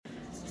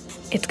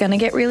It's gonna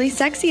get really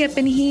sexy up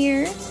in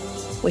here,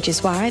 which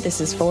is why this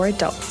is for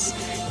adults.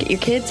 Get your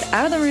kids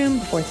out of the room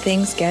before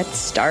things get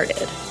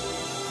started.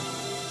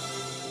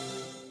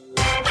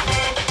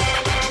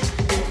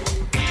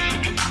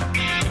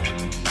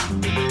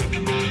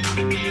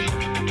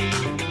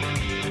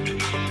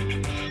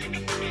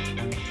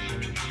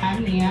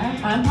 I'm Nia.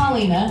 I'm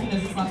Paulina.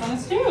 This is Left on a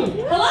Stew.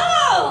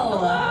 Hello!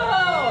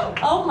 Hello!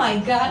 Oh my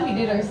God,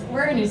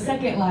 we're in a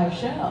second live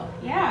show.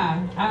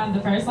 Yeah,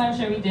 the first live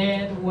show we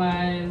did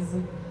was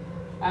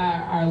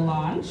our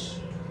launch,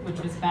 which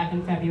was back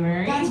in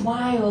February. That's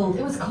wild.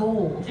 It was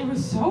cold. It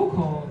was so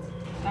cold.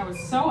 I was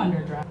so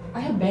underdressed. I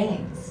had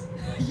bangs.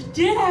 You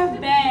did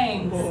have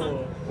bangs.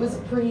 It was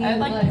pretty. I had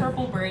like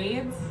purple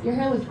braids. Your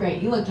hair looked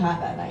great. You looked hot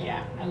that night.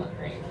 Yeah, I looked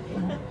great.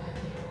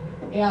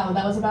 Yeah, well,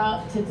 that was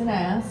about tits and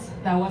ass.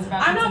 That was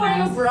about. I'm not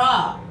wearing a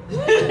bra.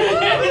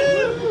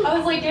 I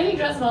was like getting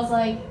dressed and I was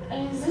like,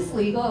 is this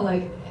legal?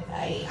 Like,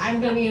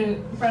 I'm gonna be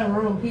in front of a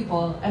room of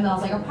people, and I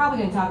was like, I'm probably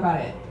gonna talk about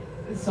it,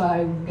 so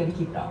I'm gonna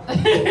keep it off.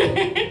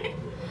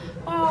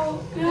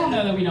 Well, we all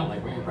know that we don't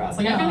like wearing bras.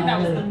 Like, I feel like that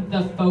was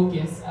the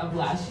focus of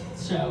last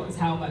show is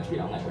how much we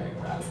don't like wearing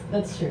bras.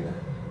 That's true.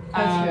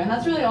 That's true, and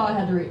that's really all I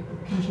had to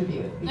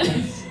contribute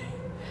because.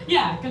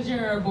 Yeah, because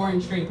you're a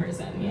boring straight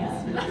person.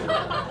 Yeah.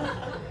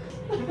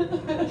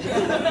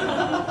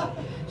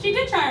 She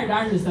did try her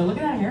darndest though. Look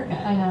at that haircut.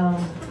 I know.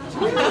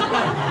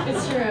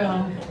 It's true.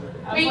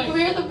 We were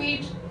at the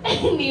beach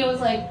and Nia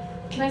was like,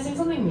 can I say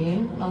something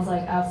mean? And I was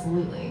like,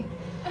 absolutely.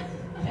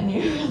 And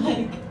you were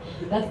like,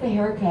 that's the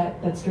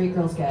haircut that straight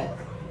girls get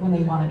when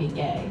they want to be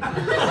gay.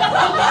 Because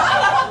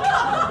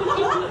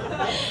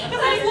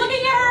I was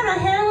looking at her and her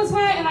hair was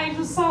wet and I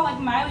just saw like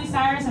Miley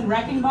Cyrus and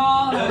Wrecking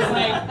Ball and I was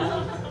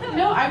like...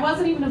 No, I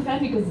wasn't even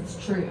offended because it's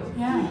true.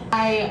 Yeah.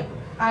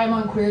 I'm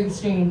on Queer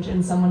Exchange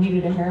and someone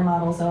needed a hair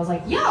model, so I was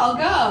like, yeah, I'll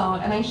go.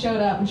 And I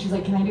showed up and she's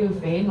like, can I do a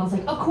fade? And I was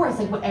like, of course,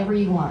 like whatever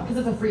you want, because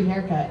it's a free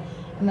haircut.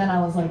 And then I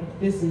was like,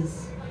 this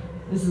is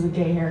a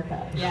gay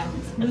haircut. Yeah.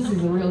 This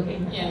is a real gay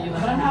haircut. Yeah,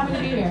 but I'm happy to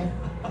be here.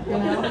 You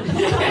know?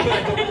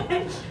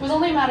 It was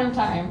only a matter of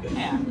time.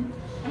 Yeah.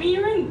 I mean,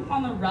 you were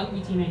on the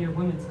rugby team at your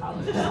women's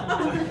college.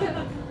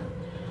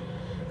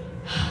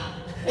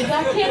 If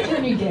that can't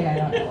turn you gay, I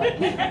don't know what.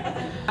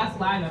 Last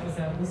live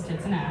episode was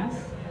Tits and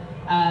Ass.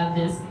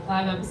 This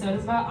live episode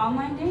is about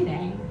online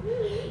dating,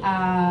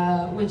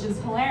 which is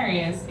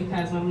hilarious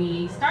because when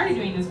we started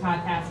doing this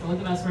podcast,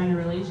 both of us were in a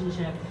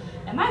relationship,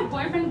 and my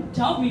boyfriend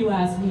dumped me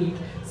last week.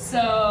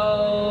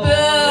 So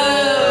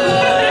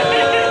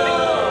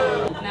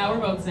now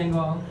we're both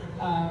single.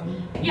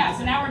 Yeah,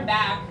 so now we're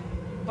back.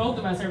 Both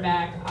of us are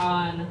back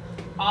on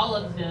all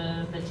of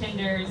the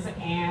Tinders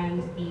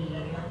and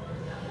the.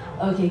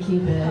 Okay,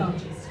 Cupid. Oh,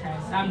 Jesus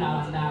Christ. I'm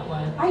not on that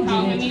one. I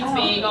Common didn't. Meets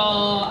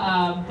Bagel,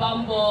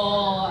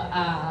 Bumble,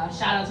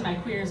 shout out to my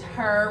queers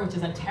Her, which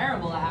is a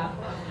terrible app.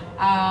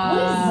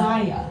 What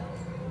is Zaya?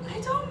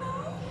 I don't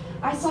know.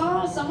 I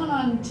saw someone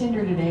on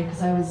Tinder today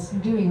because I was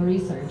doing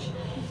research.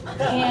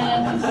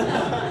 And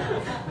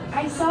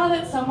I saw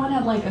that someone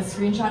had like a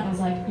screenshot and was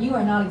like, you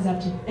are not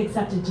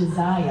accepted to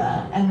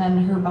Zaya. And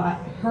then her, I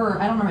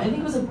don't remember, I think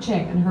it was a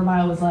chick, and her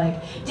bio was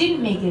like,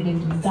 didn't make it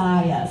into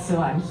Zaya, so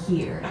I'm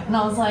here. And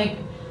I was like,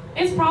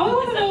 it's probably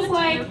one of those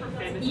like,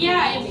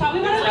 yeah, it's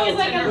probably one of those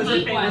like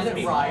elite ones. Was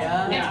it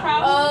Raya? It's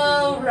probably.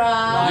 oh,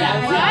 right.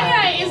 Yeah,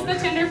 Raya is the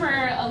Tinder for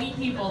elite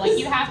people. Like,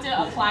 you have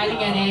to apply to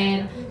get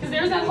in. Because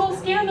there was that whole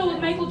scandal with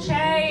Michael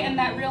Che and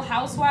that Real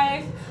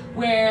Housewife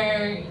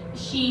where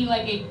he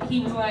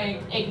was like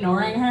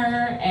ignoring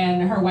her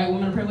and her white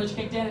woman privilege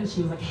kicked in and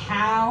she was like,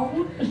 how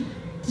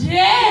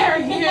dare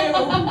you?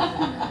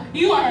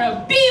 You are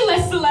a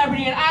B-list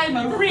celebrity and I'm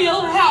a Real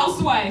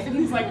Housewife. And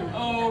he's like,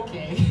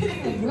 okay.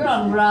 We're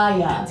on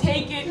Raya.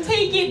 Take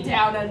it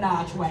down a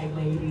notch, white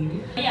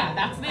lady. Yeah,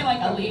 that's the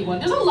like elite one.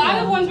 There's a lot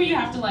of ones where you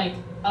have to like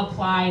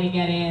apply to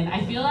get in.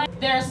 I feel like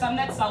there are some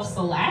that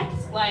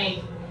self-select.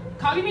 Like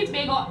Coffee Meets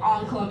Bagel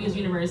on Columbia's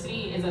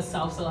University is a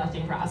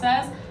self-selecting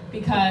process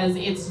because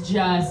it's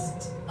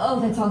just that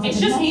sounds like it's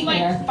a just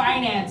nightmare. like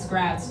finance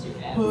grad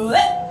students.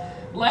 What?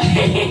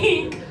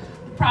 Like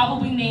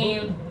probably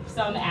named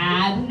some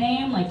ad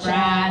name like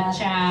Brad,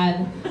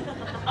 Chad.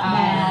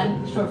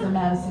 Mad, short for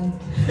Madison.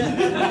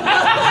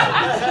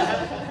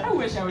 I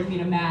wish I would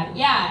meet a Mad.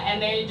 Yeah,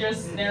 and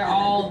they're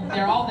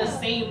all the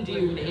same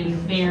dude in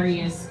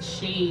various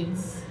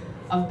shades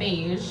of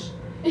beige.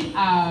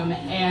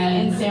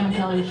 And salmon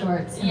colored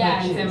shorts. And yeah,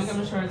 white and salmon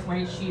shoes. colored shorts,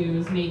 white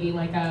shoes, maybe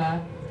like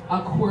a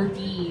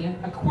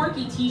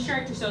quirky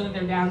t-shirt to show that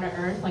they're down to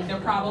earth. Like they're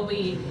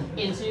probably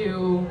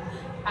into,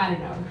 I don't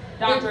know,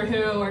 Doctor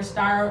Who or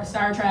Star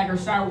Trek or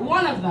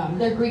one of them.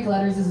 Their Greek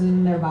letters is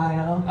in their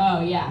bio.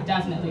 Oh yeah,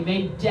 definitely.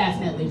 They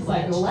definitely It's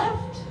like pledged.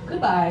 left,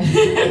 goodbye.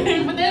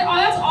 But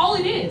that's all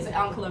it is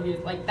on Columbia.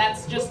 Like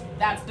that's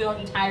the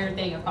entire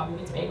thing of Coffee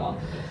Meets Bagel.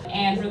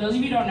 And for those of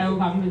you who don't know,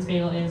 Coffee Meets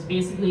Bagel is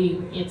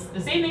basically it's the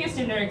same thing as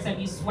Tinder except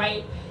you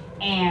swipe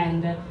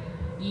and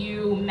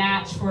you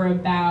match for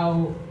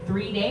about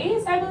 3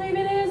 days, I believe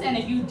it is, and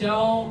if you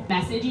don't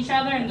message each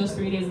other in those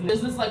 3 days,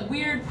 there's this like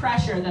weird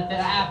pressure that the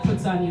app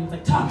puts on you. It's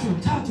like, talk to him,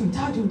 talk to him,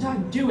 talk to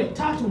him, do it,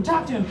 talk to him,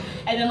 talk to him.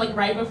 And then like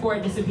right before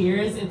it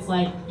disappears, it's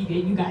like,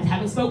 you guys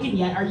haven't spoken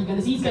yet. Are you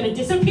gonna see he's gonna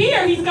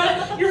disappear?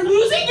 You're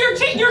losing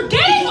you're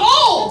getting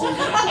old!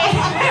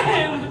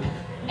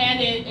 And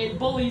it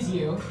bullies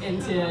you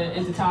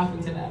into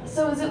talking to them.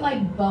 So is it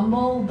like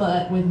Bumble,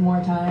 but with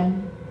more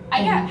time?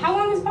 How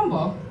long is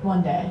Bumble?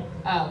 1 day.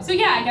 Oh, so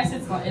yeah, I guess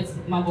it's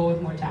Bumble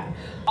with more time.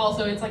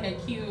 Also, it's like a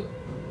cute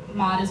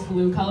modest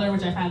blue color,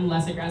 which I find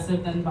less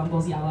aggressive than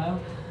Bumble's yellow.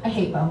 I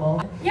hate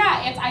Bumble.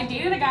 Yeah, I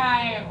dated a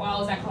guy while I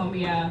was at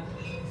Columbia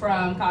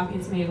from Coffee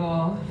and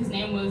Smagel. His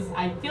name was,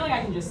 I feel like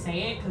I can just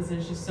say it because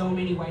there's just so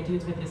many white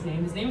dudes with this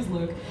name. His name is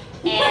Luke.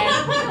 And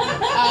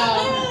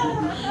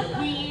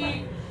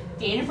we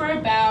dated for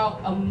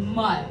about a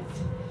month.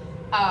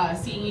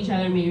 Seeing each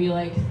other maybe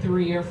like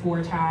 3 or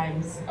 4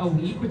 times a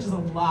week, which is a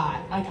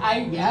lot. Like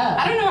I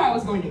don't know I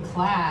was going to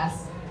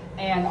class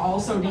and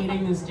also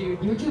dating this dude.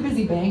 You were too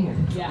busy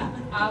banging. Yeah.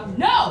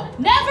 No,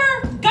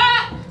 never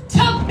got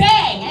to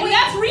bang, and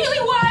that's really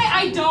why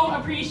I don't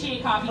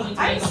appreciate Coffee Meets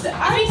Bagel.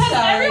 Because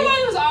everyone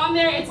who's on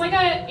there, it's like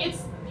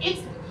it's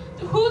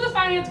who the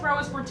finance bro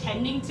is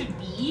pretending to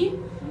be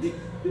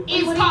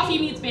is Coffee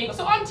Meets Bagel.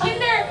 So on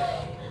Tinder,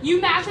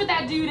 you match with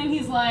that dude and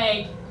he's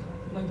like,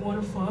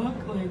 wanna fuck?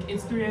 Like,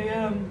 it's 3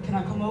 a.m., can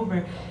I come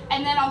over?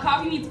 And then on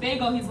Coffee Meets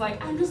Bagel, he's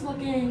like, I'm just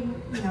looking,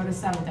 to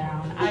settle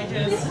down.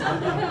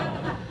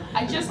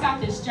 I just got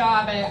this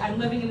job, I'm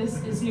living in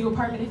this new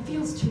apartment. It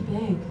feels too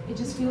big. It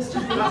just feels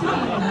too big to be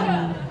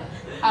in.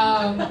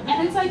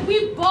 And it's like,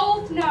 we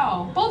both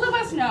of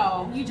us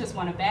know, you just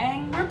wanna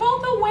bang. We're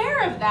both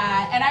aware of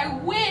that, and I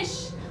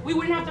wish we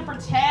wouldn't have to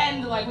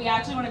pretend like we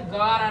actually wanna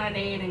go out on a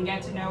date and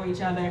get to know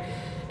each other.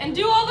 And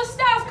do all the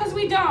stuff, because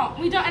we don't.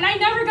 And I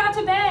never got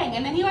to bang.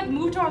 And then he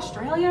moved to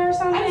Australia or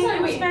something. I'm sorry,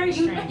 it was very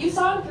strange. You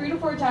saw him 3 to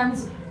 4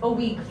 times a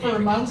week for a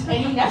month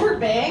and you never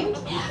banged?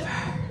 Never.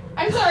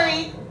 I'm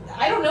sorry,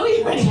 I don't know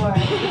you anymore.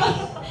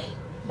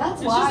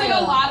 That's It's wild.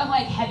 just a lot of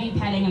heavy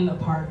petting in the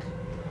park.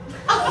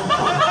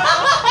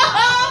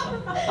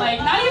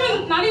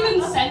 Not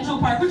even Central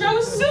Park, which I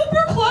was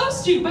super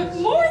close to, but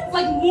more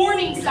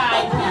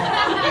Morningside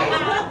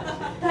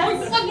Park.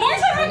 Morningside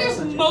Park is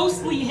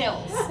mostly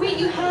hills. Wait,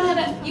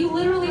 you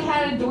literally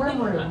had a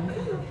dorm room.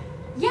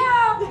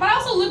 Yeah, but I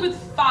also live with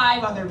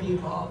 5 other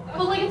people.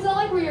 But it's not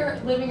like where you're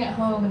living at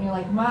home and you're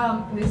like,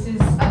 Mom, this is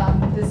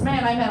this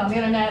man I met on the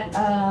internet.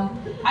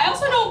 I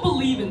also don't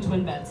believe in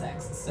twin bed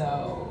sex,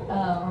 so.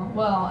 Oh,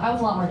 well, I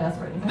was a lot more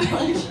desperate in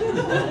college.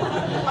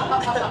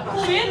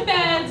 Twin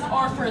beds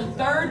are for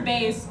third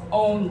base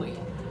only.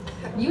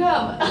 You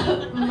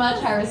have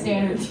much higher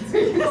standards for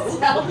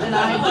yourself than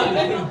I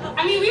do.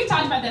 I mean, we've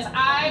talked about this.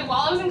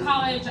 While I was in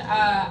college,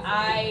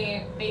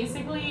 I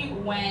basically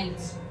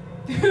went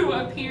through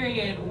a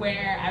period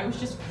where I was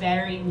just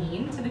very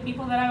mean to the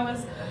people that I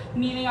was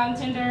meeting on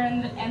Tinder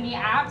and the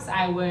apps.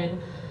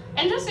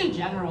 And just in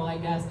general, I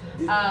guess.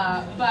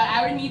 But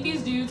I would meet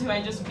these dudes who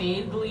I just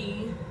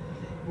vaguely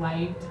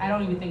liked. I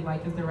don't even think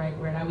like is the right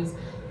word. I was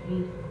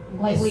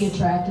lightly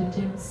attracted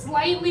to.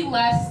 Slightly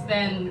less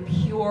than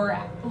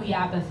purely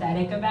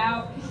apathetic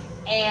about.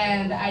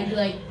 And I'd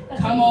be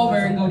come over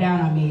and go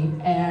down on me.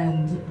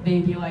 And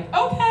they'd be like,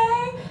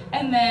 okay.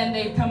 And then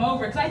they'd come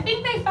over. Because I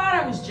think they thought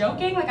I was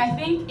joking. I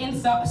think in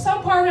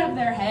some part of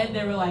their head,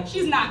 they were like,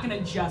 she's not going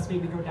to just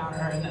maybe go down on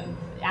her and then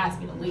ask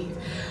me to leave.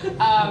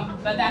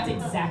 But that's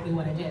exactly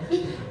what I did.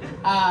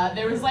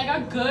 There was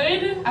a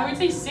good, I would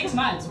say 6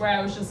 months where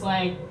I was just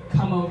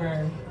come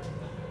over.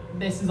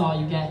 This is all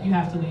you get. You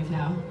have to leave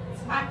now.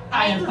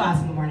 I have class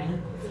in the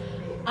morning.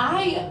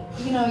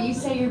 You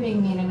say you're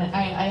being mean, and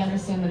I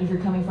understand that if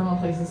you're coming from a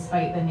place of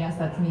spite, then yes,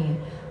 that's mean.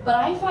 But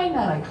I find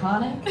that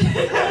iconic.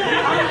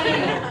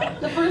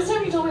 The first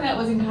time you told me that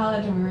was in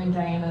college when we were in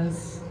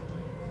Diana's.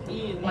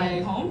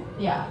 Home?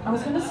 Yeah. I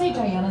was going to say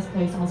Diana's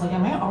place, and I was like,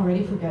 am I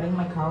already forgetting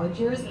my college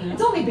years?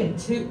 It's only been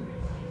 2.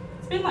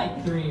 It's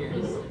been 3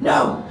 years.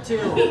 No! 2.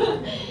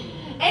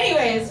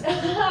 Anyways,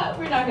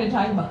 we're not going to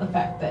talk about the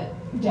fact that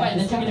that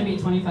you're going to be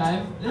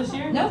 25 this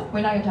year? No,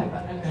 we're not going to talk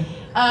about it. Okay.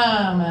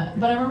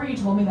 But I remember you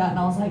told me that, and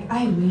I was like,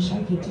 I wish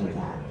I could do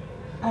that.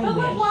 But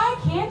why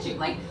can't you?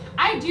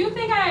 I do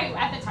think I,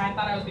 at the time,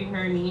 thought I was being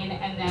very mean,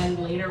 and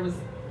then later was,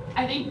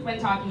 I think when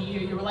talking to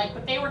you, you were like,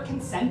 but they were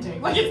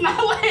consenting. It's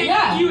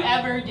not you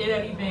ever did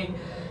anything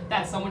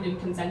that someone didn't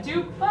consent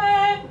to,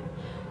 but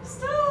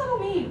still a little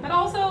mean. But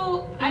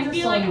also, I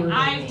feel like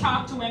I've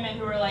talked to women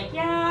who are like,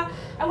 yeah,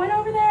 I went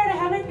over there and I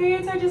had my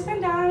period, so I just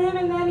went down on him,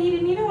 and then he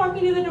didn't even walk me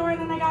to the door, and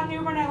then I got an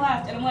Uber and I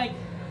left. And I'm like,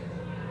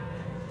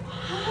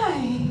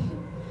 why?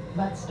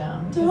 That's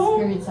dumb. It's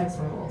period sex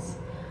rules.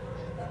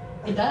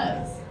 It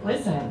does.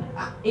 Listen,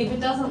 if it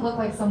doesn't look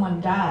like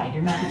someone died,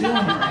 you're not doing it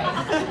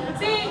right.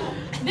 See,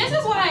 this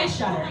is why I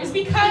shudder. Is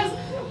because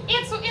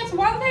it's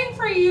one thing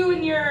for you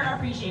and your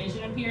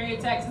appreciation of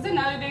period sex. It's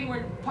another thing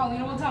where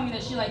Paulina will tell me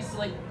that she likes to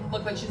like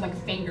look like she's like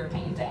finger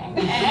painting, and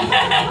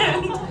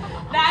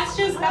that's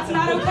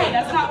not okay.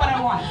 That's not what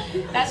I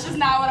want. That's just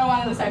not what I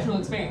want in a sexual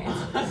experience.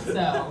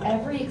 So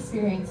every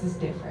experience is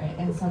different,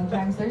 and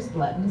sometimes there's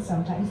blood and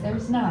sometimes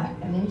there's not,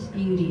 and there's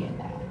beauty in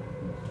that.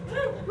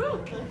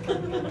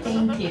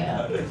 Thank you.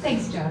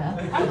 Thanks,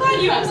 Jonah. I'm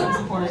glad you have some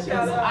support,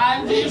 because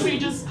I'm usually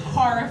just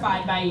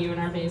horrified by you in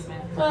our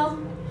basement. Well,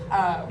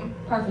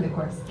 par for the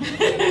course.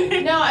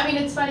 No, I mean,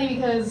 it's funny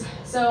because,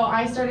 so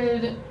I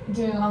started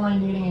doing online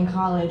dating in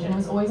college, and it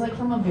was always like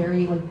from a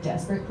very like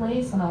desperate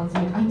place. When I was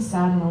like, I'm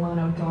sad and alone,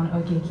 I would go on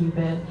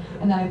OkCupid,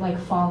 and then I'd like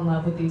fall in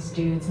love with these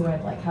dudes who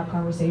I'd like have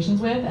conversations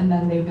with, and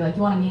then they'd be like,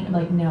 you want to meet? I'm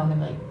like, no, and they'd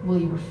be like, well,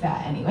 you were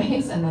fat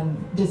anyways, and then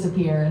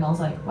disappear, and I was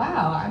like,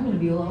 wow, I'm gonna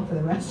be alone for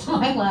the rest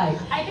of my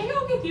life. I think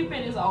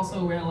OkCupid is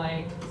also where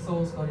like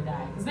souls go to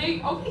die, because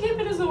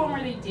OkCupid is the one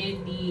where they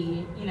did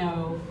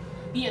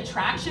the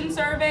attraction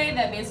survey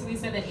that basically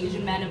said that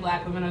Asian men and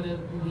black women are the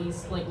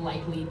least like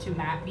likely to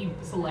be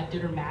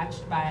selected or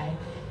matched by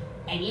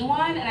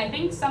anyone. And I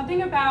think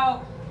something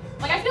about,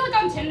 like, I feel like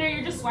on Tinder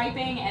you're just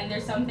swiping and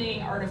there's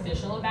something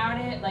artificial about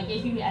it. Like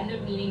if you end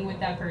up meeting with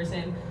that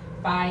person,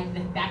 fine,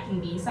 that can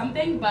be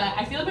something. But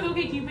I feel like with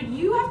OkCupid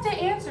you have to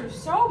answer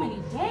so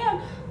many damn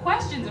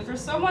questions, and for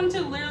someone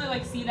to literally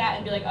like see that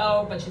and be like,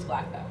 oh, but she's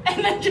black though,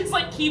 and then just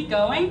like keep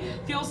going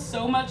feels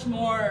so much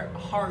more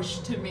harsh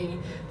to me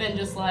than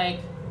just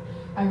like,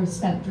 I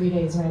spent 3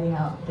 days writing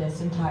out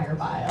this entire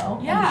bio.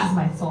 Yeah. And this is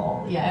my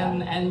soul. Yeah.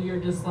 And you're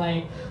just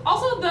like,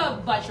 also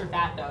the but you're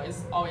fat though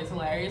is always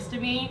hilarious to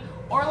me.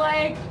 Or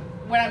like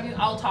when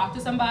I'll talk to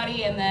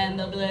somebody and then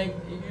they'll be like,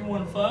 you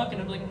want to fuck?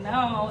 And I'll be like,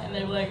 no. And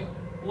they'll be like,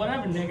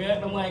 whatever, nigga.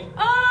 And I'm like,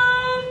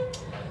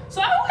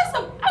 so I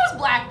was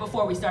black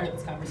before we started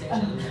this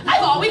conversation.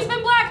 I've always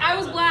been black. I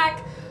was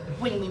black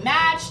when we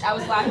matched. I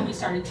was black when we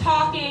started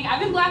talking. I've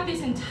been black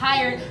this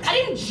I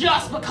didn't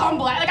just become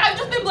black. Like, I've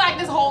just been black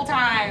this whole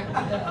time.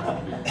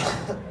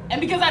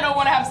 And because I don't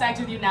want to have sex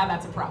with you, now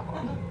that's a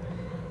problem.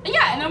 And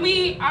yeah, and then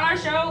on our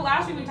show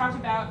last week, we talked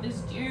about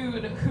this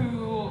dude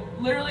who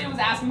literally was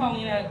asking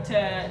Paulina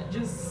to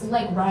just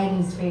like ride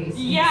his face.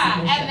 Yeah,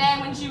 and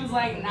then when she was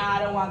like, nah, I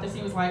don't want this,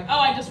 he was like, oh,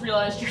 I just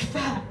realized you're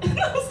fat. And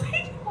I was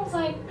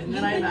like, and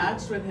then I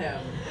matched with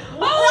him.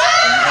 Oh,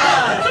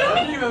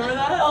 yeah. Do you remember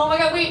that? Oh my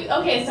god, wait,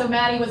 okay, so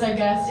Maddie was our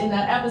guest in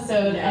that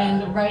episode,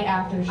 and right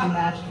after she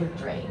matched with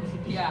Drake.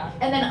 Yeah.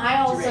 And then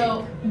I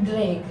also,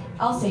 Drake,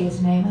 I'll say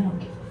his name, I don't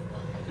give a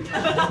fuck.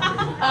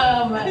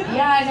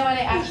 Yeah, I know, and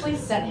I actually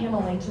sent him a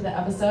link to the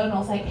episode, and I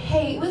was like,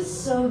 hey, it was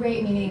so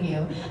great meeting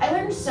you. I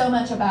learned so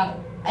much about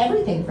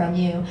everything from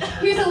you.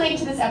 Here's a link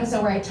to this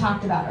episode where I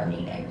talked about our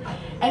meeting.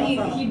 And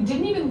he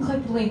didn't even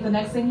click the link. The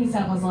next thing he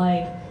sent was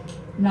like,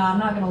 no, I'm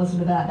not gonna listen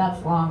to that,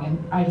 that's long,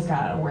 and I just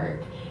got out of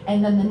work.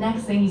 And then the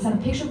next thing, he sent a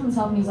picture of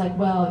himself, and he's like,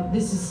 well,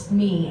 this is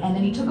me. And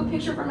then he took a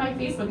picture from my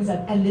Facebook and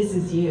said, and this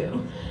is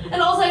you.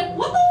 And I was like,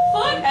 what the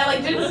fuck? I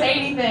like didn't say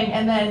anything.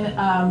 And then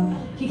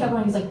he kept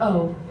going, he's like,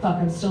 oh, fuck,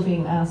 I'm still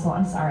being an asshole,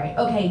 I'm sorry.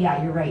 Okay,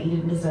 yeah, you're right, you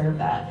didn't deserve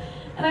that.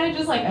 And I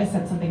just I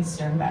sent something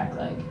stern back,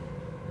 like,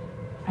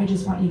 I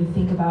just want you to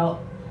think about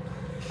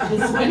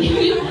this when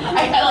you,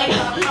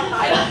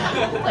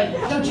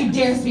 don't you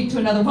dare speak to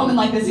another woman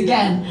like this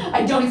again.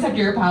 I don't accept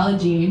your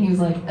apology. And he was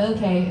like,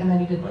 okay. And then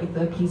he did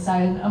the peace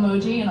sign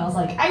emoji, and I was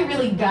like, I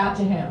really got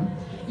to him.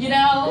 You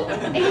know?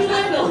 And he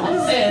learned a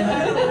lesson.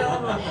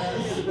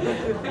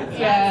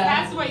 Yeah.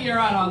 That's what you're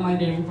on online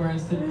dating for,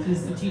 is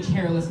to teach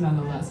hairless men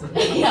a lesson.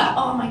 Yeah,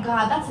 oh my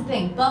god, that's the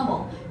thing.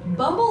 Bumble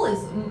is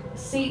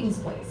Satan's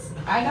place.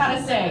 I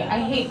gotta say, I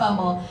hate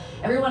Bumble.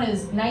 Everyone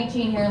is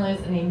 19,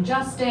 hairless, and named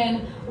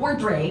Justin or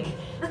Drake.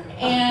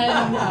 And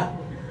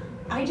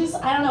I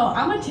don't know,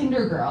 I'm a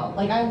Tinder girl.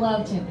 Like, I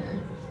love Tinder.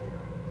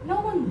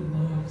 No one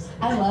loves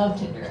Tinder. I love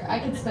Tinder. I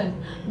could spend,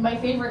 my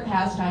favorite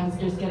pastime is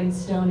just getting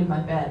stoned in my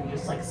bed and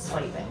just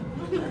swiping.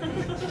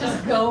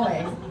 Just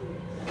going.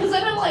 Because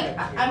then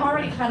I'm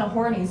already kind of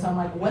horny, so I'm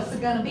like, what's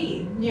it gonna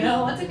be? You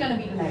know, what's it gonna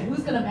be tonight?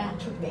 Who's gonna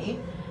match with me?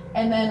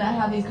 And then I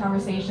have these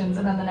conversations,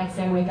 and then the next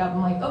day I wake up,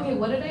 I'm like, okay,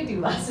 what did I do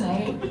last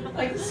night?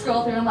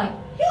 Scroll through, I'm like,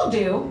 he'll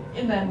do.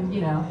 And then,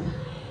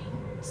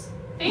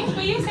 Things,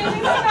 but you say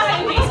things like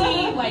that, it makes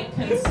me,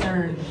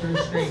 concerned for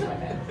straight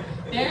women.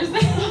 There's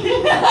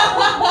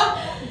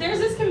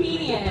this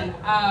comedian,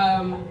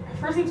 her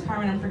first name's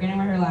Carmen, I'm forgetting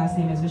what her last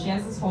name is, but she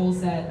has this whole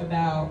set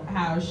about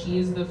how she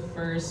is the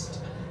first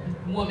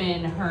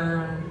woman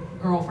her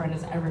girlfriend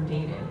has ever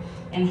dated,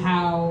 and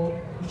how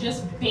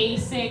just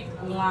basic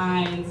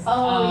lines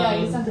yeah,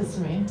 you sent this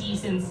to me.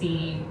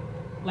 Decency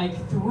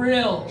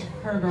thrill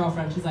her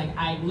girlfriend. She's like,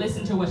 I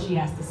listen to what she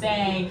has to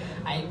say,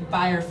 I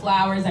buy her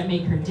flowers, I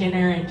make her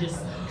dinner, and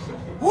just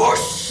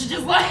whoosh,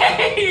 just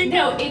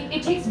No,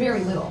 it takes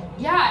very little.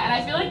 Yeah, and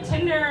I feel like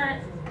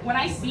Tinder, when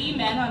I see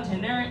men on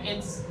Tinder,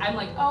 I'm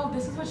like, oh,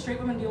 this is what straight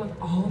women deal with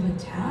all the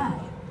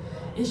time.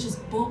 It's just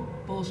bullshit.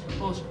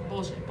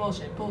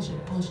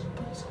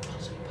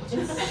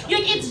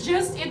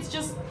 It's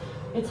just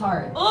It's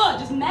hard.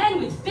 Just men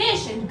with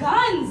fish and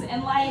guns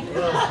and like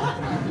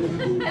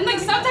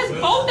sometimes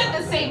both at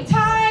the same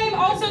time.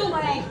 Also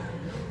like,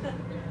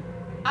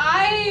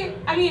 I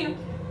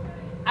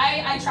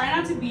try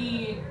not to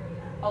be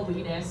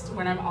elitist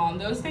when I'm on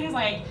those things.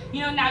 Like,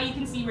 now you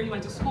can see where you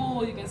went to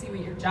school, you can see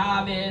what your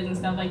job is and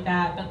stuff like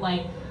that. But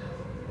like,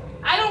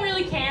 I don't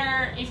really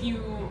care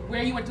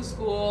where you went to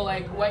school,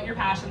 like what your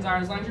passions are,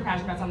 as long as you're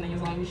passionate about something,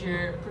 as long as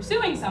you're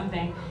pursuing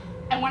something.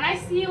 And when I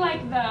see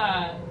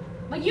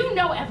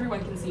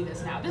everyone can see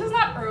this now. This is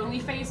not early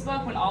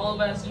Facebook when all of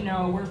us,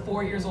 we're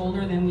 4 years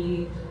older than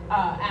we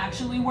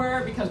actually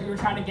were because we were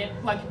trying to get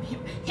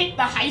hit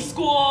the high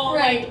school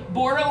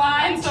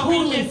borderline. So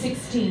totally we could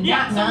 16,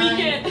 yeah, not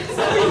 9.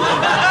 so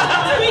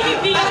we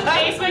could be on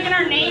Facebook and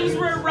our names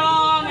were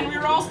wrong and we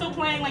were all still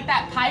playing like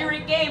that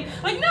pirate game.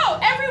 Like, no,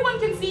 everyone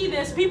can see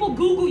this. People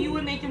Google you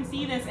and they can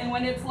see this. And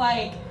when it's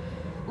like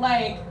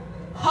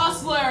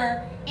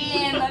hustler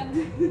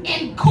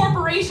in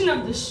corporation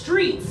of the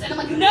streets, and I'm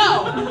like,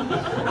 no,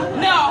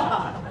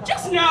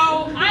 just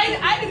no.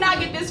 I did not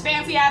get this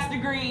fancy ass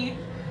degree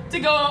to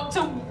go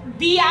to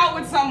be out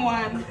with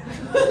someone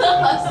who's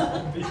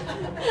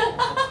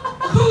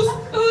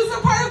a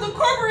part of the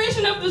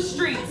corporation of the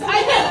streets. I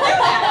didn't do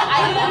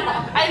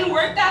that. I didn't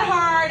work that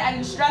hard. I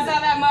didn't stress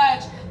out that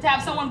much to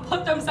have someone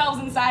put themselves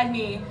inside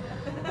me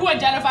who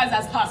identifies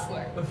as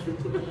hustler.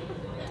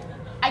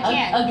 I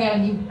can't.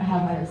 Again, you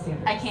have higher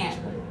standards. I can't.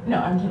 No,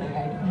 I'm kidding.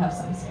 I have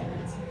some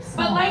standards.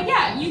 But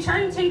you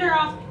turn Tinder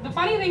off. The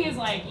funny thing is,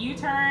 you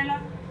turn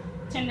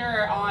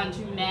Tinder on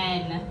to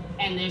men,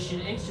 and there's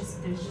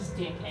just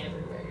dick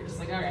everywhere. You're just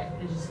like, all right,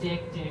 there's just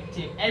dick.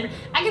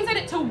 I can set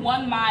it to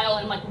 1 mile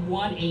and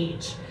one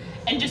age,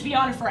 and just be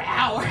on it for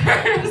hours.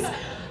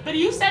 But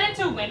if you set it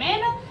to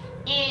women,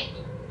 if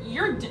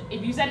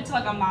you set it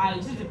to a mile,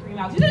 you set it to 3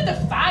 miles, you set it to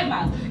 5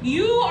 miles,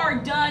 you are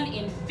done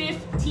in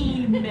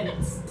 15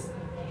 minutes.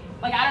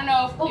 I don't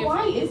know if... But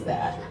why is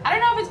that? I don't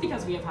know if it's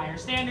because we have higher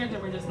standards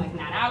and we're just,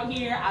 not out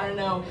here. I don't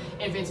know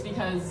if it's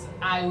because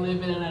I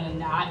live in a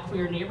not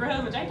queer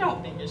neighborhood, which I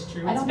don't think is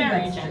true. It's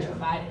very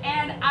gentrified.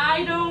 And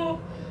I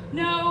don't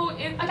know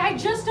if... I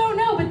just don't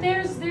know, but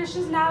there's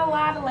just not a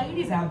lot of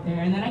ladies out there.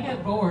 And then I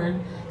get bored.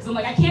 Because I'm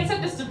I can't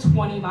set this to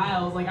 20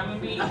 miles. I'm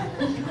going to be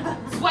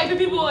swiping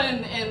people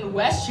in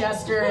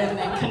Westchester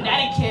and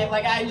Connecticut.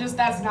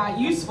 That's not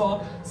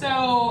useful.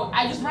 So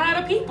I just run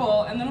out of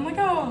people. And then I'm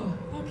oh...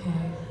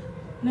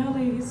 No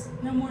ladies,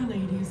 no more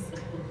ladies.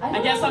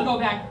 I guess I'll go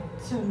back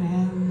to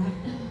men.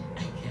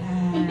 I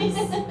guess.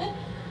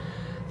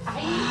 I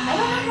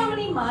don't know how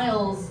many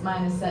miles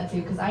mine is set to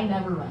because I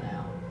never run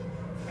out.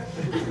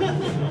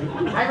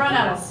 I run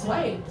out of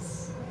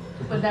swipes,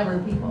 but never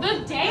people.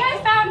 The day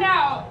I found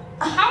out,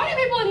 how many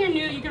people in here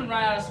knew you can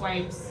run out of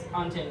swipes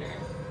on Tinder?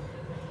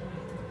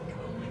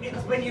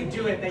 It's when you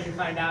do it that you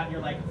find out and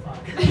you're like,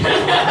 fuck. So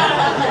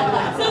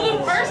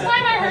the first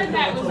time I heard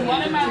that was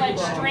one of my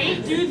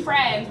straight dude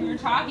friends. We were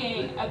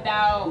talking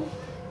about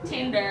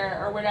Tinder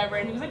or whatever,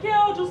 and he was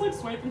yeah, I'll just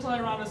swipe until I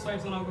run out of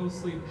swipes and I'll go to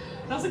sleep.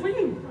 And I was what do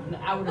you run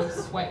out of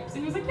swipes?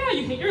 And he was yeah,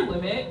 you hit your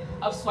limit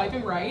of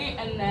swiping right,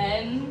 and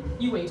then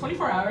you wait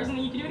 24 hours and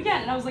then you can do it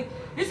again. And I was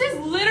this has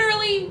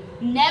literally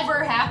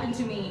never happened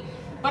to me.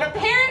 But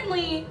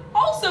apparently,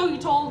 also he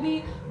told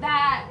me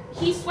that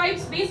he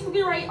swipes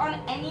basically right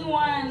on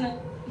anyone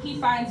he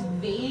finds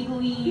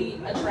vaguely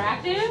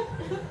attractive,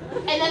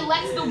 and then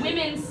lets the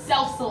women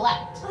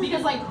self-select.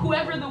 Because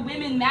whoever the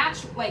women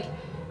match,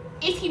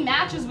 if he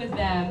matches with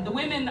them, the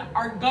women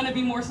are gonna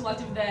be more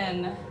selective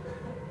than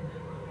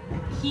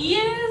he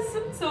is,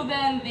 so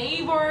then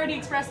they've already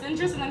expressed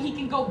interest, and then he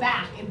can go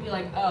back and be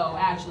oh,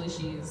 actually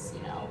she's,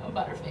 a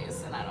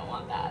butterface, and I don't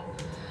want that.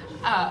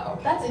 Oh.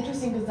 That's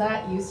interesting because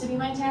that used to be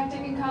my tactic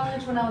in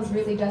college when I was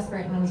really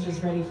desperate and I was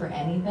just ready for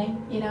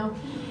anything,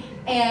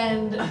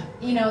 And,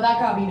 that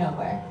got me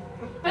nowhere.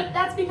 But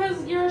that's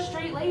because you're a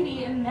straight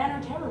lady and men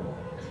are terrible.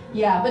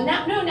 Yeah, but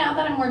now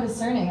that I'm more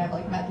discerning, I've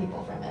met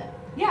people from it.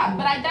 Yeah,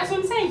 but that's what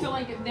I'm saying. So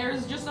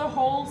there's just a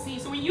whole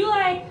so when you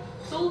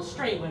so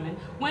straight women,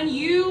 when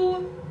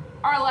you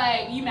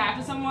are you match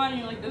with someone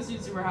and you're this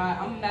dude's super hot,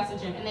 I'm gonna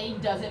message him, and then he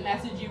doesn't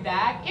message you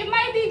back, it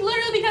might be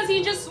literally because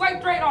he just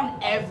swiped right on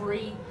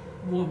every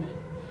woman.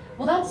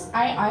 Well,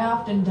 I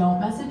often don't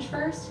message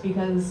first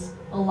because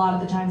a lot of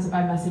the times if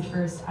I message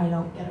first, I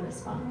don't get a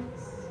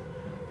response.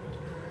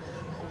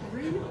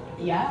 Really?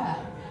 Yeah.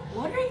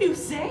 What are you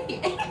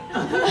saying?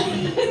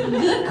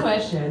 Good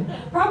question.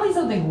 Probably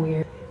something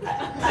weird.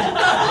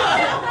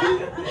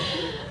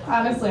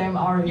 Honestly, I'm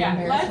already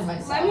embarrassed for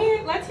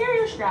myself. Let's hear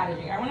your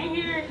strategy. I want to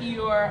hear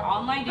your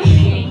online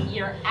dating,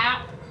 your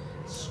app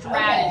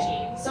strategy.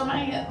 Okay. So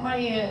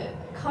my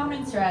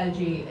common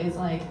strategy is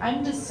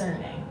I'm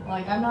discerning.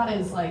 I'm not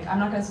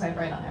gonna swipe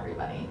right on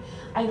everybody.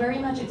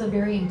 It's a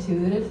very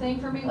intuitive thing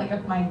for me.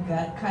 If my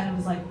gut kind of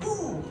is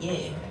ooh,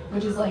 yeah,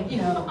 which is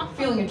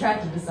feeling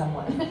attracted to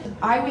someone.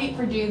 I wait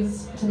for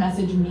dudes to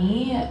message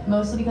me,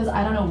 mostly because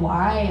I don't know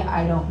why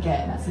I don't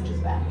get messages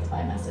back if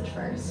I message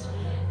first.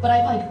 But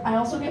I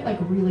also get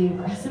really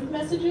aggressive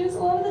messages a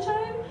lot of the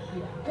time.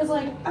 Because,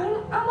 like,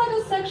 I'm like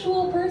a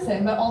sexual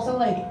person, but also,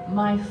 like,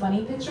 my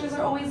funny pictures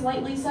are always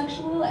lightly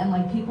sexual, and,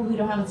 like, people who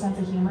don't have a sense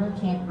of humor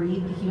can't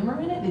read the humor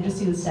in it. They just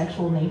see the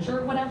sexual nature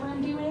of whatever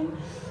I'm doing.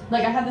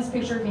 Like, I had this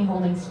picture of me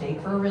holding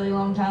steak for a really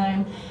long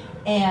time,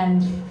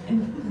 and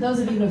those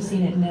of you who have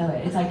seen it know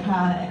it. It's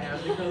iconic.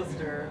 There's the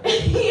coaster.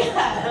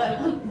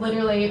 Yeah,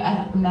 literally,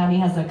 Maddie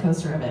has a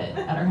coaster of it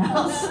at her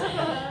house.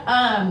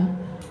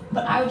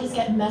 But I would just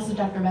get message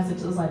after message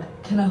that was like,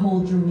 "Can I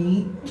hold your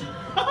meat?"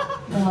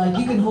 Or like,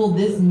 "You can hold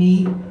this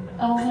meat." And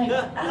I'm like,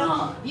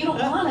 you don't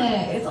want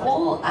it. It's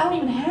old. I don't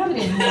even have it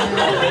anymore.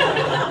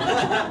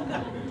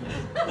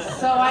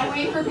 So I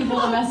wait for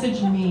people to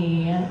message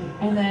me,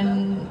 and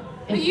then.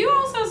 But you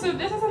also, so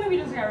this is something we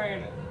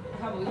discovered a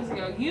couple weeks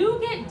ago. You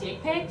get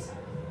dick pics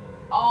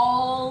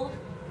all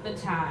the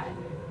time.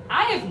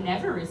 I have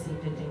never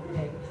received a dick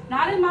pic,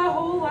 not in my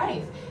whole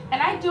life,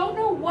 and I don't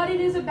know what it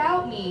is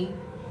about me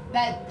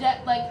that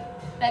it's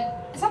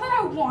not that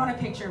I want a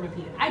picture of a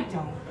penis. I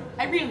don't.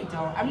 I really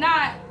don't. I'm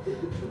not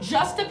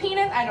just a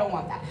penis. I don't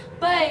want that.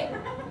 But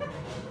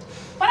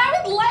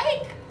I would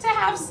like to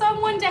have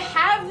someone to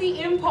have the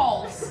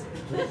impulse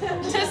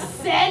to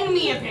send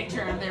me a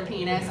picture of their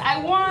penis. I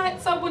want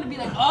someone to be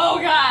like, "Oh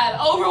God,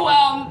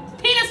 overwhelmed,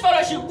 penis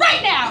photo shoot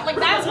right now." Like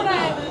that's what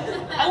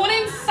I want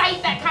to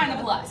incite that kind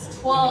of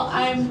lust. Well,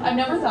 I've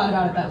never thought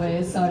about it that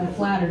way, so I'm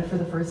flattered for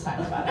the first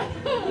time about it.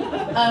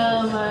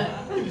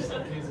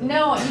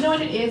 No, you know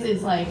what it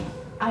is like,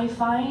 I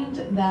find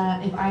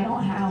that if I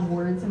don't have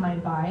words in my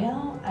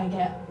bio, I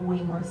get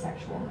way more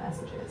sexual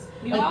messages.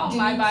 Meanwhile, Like,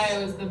 my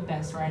bio is the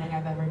best writing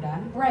I've ever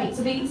done. Right,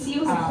 so they can see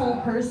you as a whole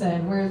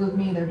person, whereas with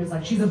me, they're just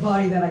like, "She's a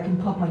body that I can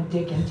pump my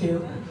dick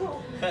into."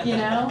 You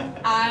know?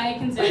 I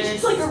consider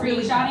It's like a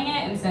really- screenshotting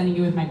it and sending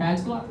it with my grad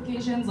school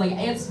applications. Like,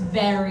 it's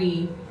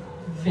very,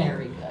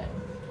 very good.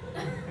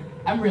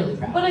 I'm really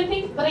proud. But I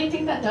think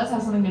that does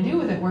have something to do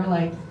with it, where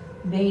like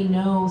they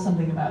know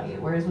something about you.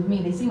 Whereas with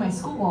me, they see my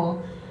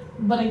school,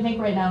 but I think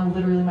right now,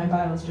 literally, my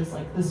bio is just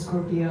like the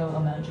Scorpio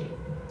emoji.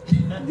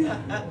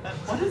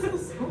 What is the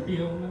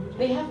Scorpio emoji?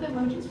 They have the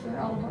emojis for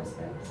all the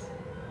horoscopes.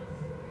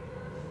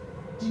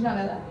 Did you not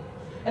know that?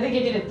 I think I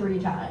did it 3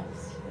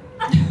 times.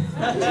 I'm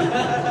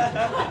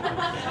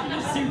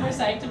super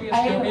psyched to be a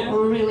I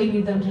Scorpio. really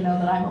need them to know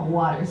that I'm a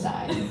water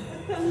sign.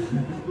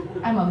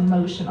 I'm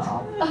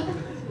emotional.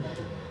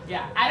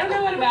 Yeah, I don't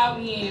know what about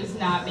me is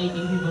not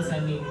making people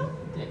send me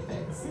dick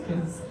pics,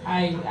 because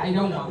I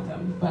don't want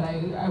them, but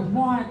I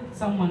want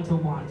someone to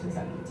want to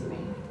send them to me.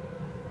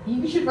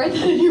 You should write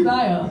that in your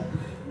bio.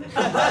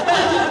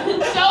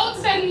 Don't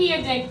send me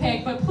a dick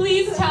pic, but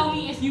please tell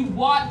me if you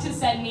want to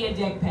send me a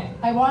dick pic.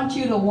 I want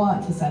you to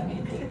want to send me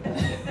a dick pic.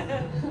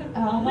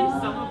 Only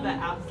some of the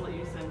apps let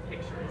you send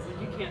pictures. Like,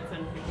 you can't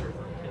send pictures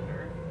on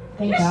Tinder.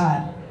 Thank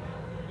God.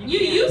 You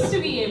used to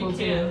be able to.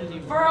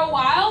 can. For a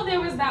while, there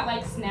was that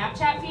like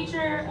Snapchat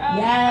feature of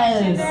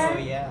Yes. Tinder. Oh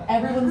yeah.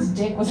 Everyone's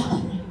dick was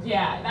on it.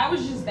 Yeah, that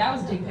was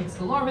dick pics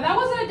galore. But that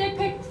wasn't a dick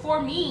pic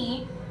for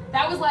me.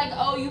 That was like,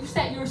 "Oh, you've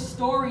set your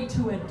story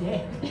to a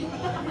dick."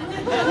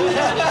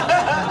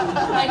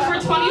 Like for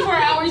 24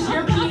 hours,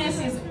 your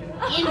penis is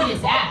in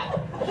this app.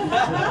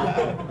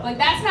 Like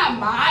that's not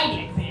my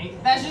dick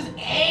pic. That's just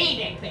a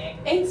dick pic.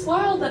 It's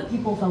wild that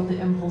people felt the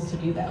impulse to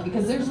do that,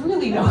 because there's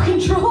really no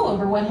control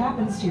over what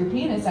happens to your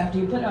penis after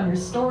you put it on your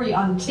story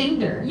on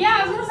Tinder. Yeah,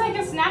 I was gonna say,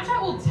 because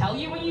Snapchat will tell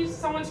you when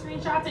someone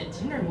screenshots it.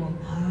 Tinder will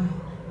not.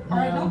 Or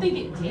I don't think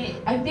it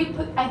did. They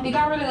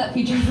got rid of that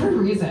feature for a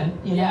reason,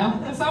 you know?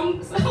 I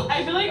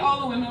feel like all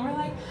the women were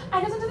like, "I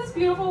just went to this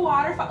beautiful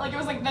waterfall." Like it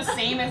was like the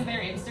same as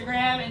their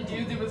Instagram, and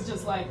dudes, it was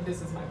just like,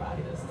 "This is my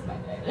body, this is my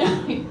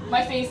dick.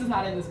 My face is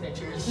not in this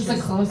picture. It's Just a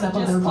close-up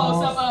of just their close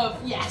balls. up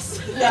of yes."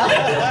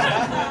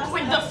 Yeah. It's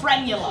like the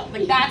frenula.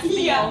 Like that's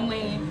the Yeah.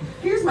 only.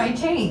 Here's my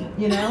taint,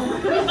 you know?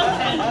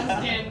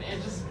 And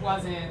it just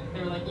wasn't.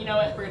 They were like, "You know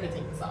what? We're gonna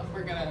take this off.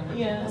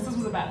 Yeah. This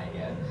was a bad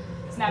idea."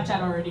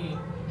 Snapchat already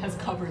has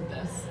covered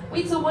this.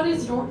 Wait, so what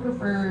is your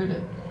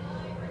preferred?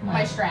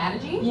 My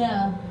strategy?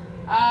 Yeah.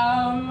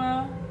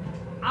 I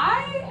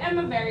am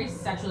a very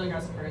sexually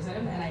aggressive person,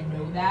 and I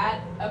know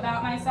that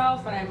about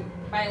myself. But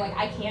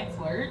I can't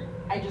flirt.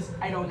 I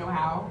don't know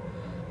how.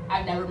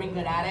 I've never been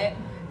good at it.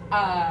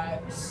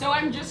 So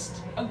I'm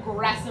just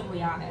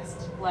aggressively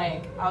honest.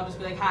 Like I'll just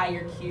be like, "Hi,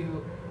 you're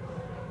cute.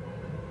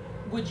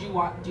 Do you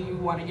want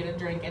to get a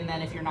drink? And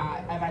then if you're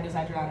not, if I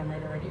decide you're not a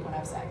murderer, do you want to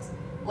have sex?"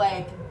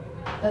 Like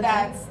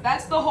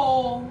that's the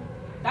whole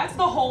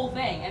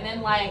thing. And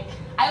then like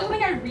I don't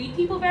think I read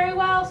people very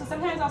well, so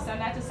sometimes I'll send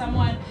that to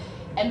someone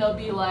and they'll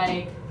be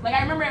like I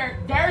remember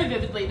very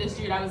vividly this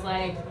dude, I was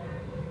like,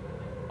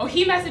 oh,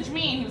 he messaged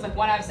me and he was like,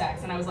 "Want to have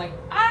sex?" And I was like,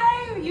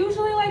 "I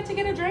usually like to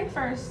get a drink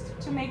first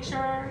to make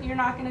sure you're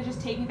not gonna just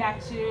take me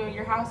back to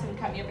your house and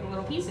cut me up in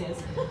little pieces."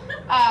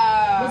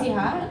 Was he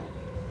hot?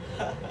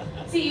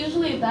 See,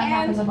 usually if that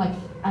happens, I'm like,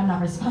 I'm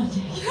not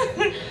responding.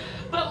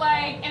 But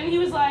and he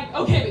was like,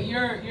 "Okay, but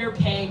you're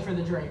paying for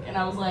the drink." And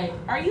I was like,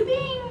 "Are you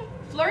being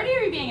flirty or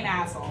are you being an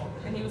asshole?"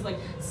 And he was like,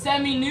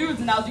 "Send me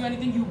nudes and I'll do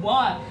anything you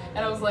want."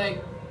 And I was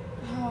like,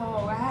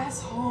 "Oh,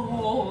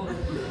 asshole."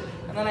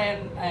 And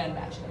then I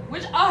unmatched it.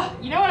 Which,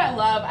 you know what I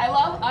love? I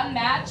love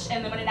unmatch,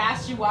 and then when it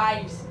asks you why,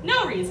 you just,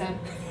 no reason.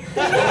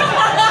 No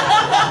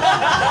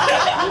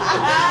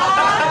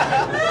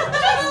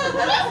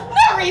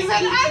reason.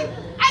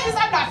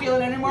 I'm not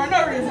feeling it anymore.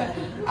 No reason.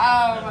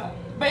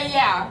 But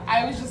yeah,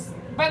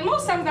 but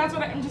most times that's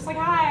what I'm just like,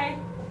 hi.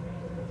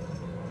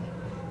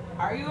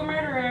 Are you a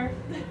murderer?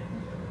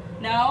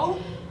 No?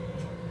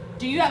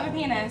 Do you have a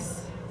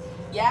penis?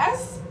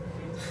 Yes?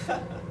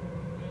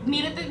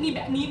 Meet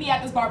me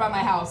at this bar by my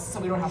house so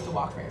we don't have to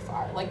walk very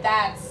far. Like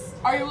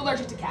are you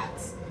allergic to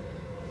cats?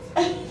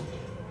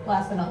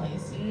 Last but not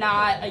least.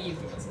 Not a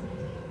euphemism.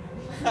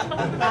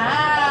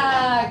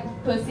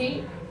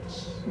 Pussy.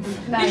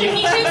 Did you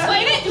need to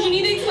explain it? Did you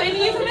need to explain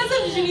the euphemism?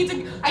 Did you need to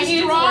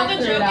draw the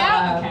joke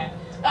out? Okay.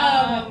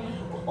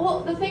 Well,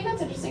 the thing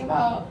that's interesting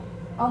about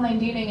online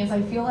dating is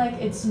I feel like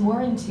it's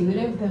more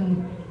intuitive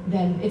than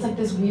it's like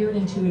this weird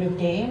intuitive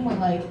game where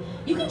like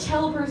you can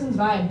tell a person's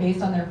vibe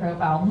based on their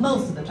profile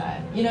most of the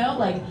time, you know?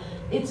 Like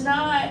it's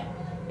not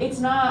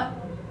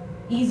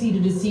easy to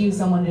deceive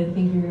someone to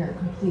think you're a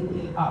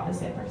completely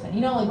opposite person.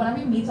 You know, like whenever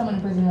you meet someone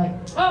in person, you're like,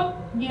 oh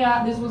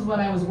yeah, this was what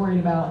I was worried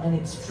about and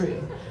it's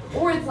true.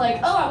 Or it's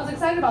like, oh, I was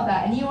excited about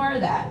that and you are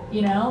that,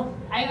 you know?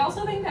 I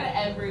also think that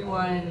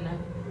everyone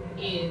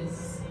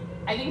is,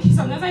 I think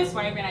sometimes I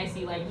swipe and I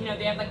see like, you know,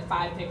 they have like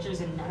 5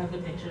 pictures and none of the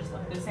pictures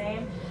look the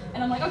same.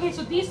 And I'm like, okay,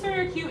 so these 3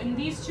 are cute and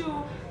these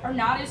 2 are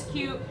not as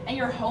cute, and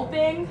you're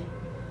hoping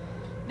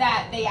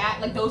that they act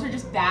like those are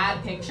just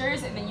bad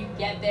pictures, and then you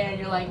get there and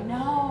you're like,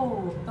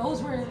 no,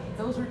 those were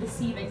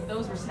deceiving,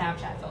 those were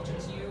Snapchat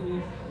filters.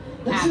 You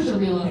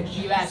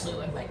actually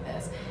look like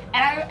this.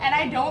 And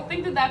I don't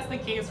think that that's the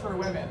case for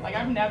women. Like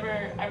I've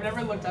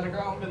never looked at a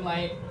girl and been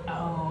like,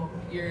 oh,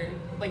 you're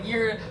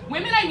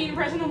women I meet in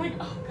person, I'm like,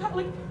 oh god,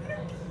 like they're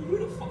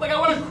beautiful. Like I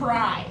want to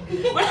cry.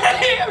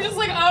 I'm just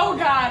like, oh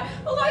god.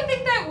 Although I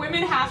think that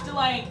women have to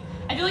I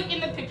feel like in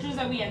the pictures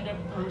that we end up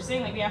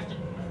posting, like we have to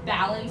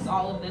balance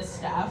all of this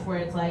stuff where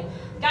it's like,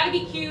 gotta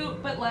be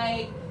cute, but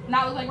like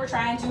not look like we're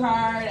trying too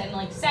hard, and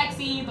like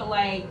sexy, but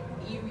like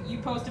you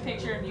post a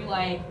picture of you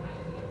like,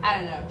 I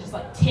don't know, just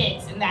like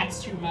tits, and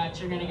that's too much.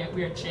 You're gonna get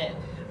weird shit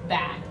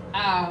back.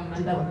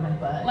 Do that with my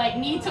butt. Like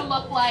need to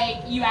look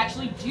like you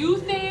actually do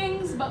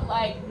things, but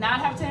like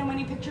not have too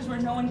many pictures where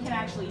no one can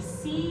actually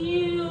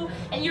see you,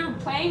 and you're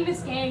playing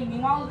this game.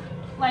 Meanwhile,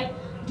 like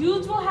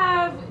dudes will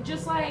have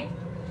just like,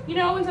 you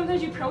know, and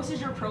sometimes you post as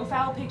your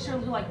profile picture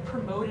to like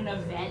promote an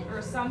event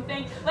or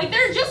something. Like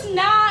they're just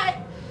not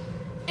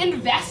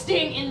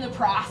investing in the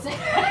process.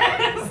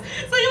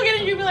 So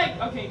you'll be like,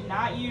 okay,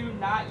 not you,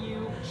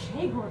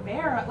 Che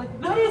Guevara, like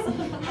what is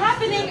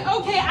happening?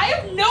 Okay, I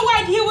have no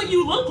idea what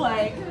you look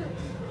like.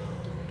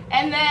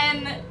 And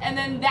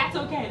then that's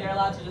okay. They're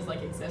allowed to just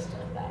like exist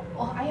like that.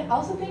 Well, I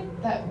also think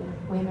that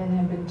women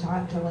have been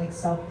taught to like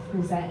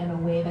self-present in a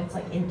way that's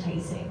like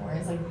enticing,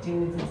 whereas like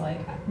dudes, it's like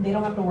they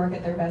don't have to work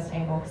at their best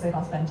angle because they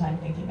don't spend time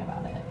thinking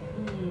about it.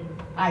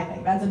 I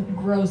think that's a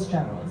gross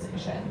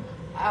generalization.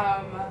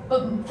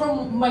 But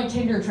from my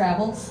Tinder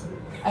travels,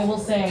 I will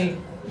say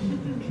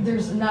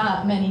there's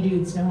not many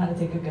dudes know how to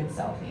take a good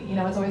selfie. You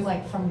know, it's always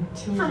like from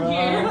low.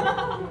 Here.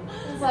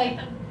 It's like,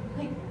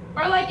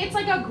 or like it's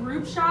like a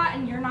group shot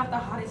and you're not the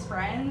hottest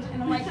friend,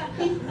 and I'm like,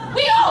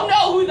 we all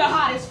know who the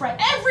hottest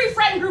friend. Every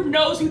friend group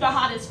knows who the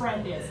hottest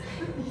friend is.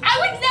 I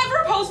would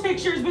never post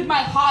pictures with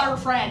my hotter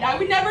friend. I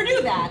would never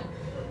do that.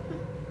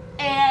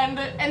 And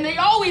they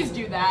always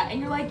do that,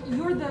 and you're like,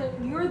 you're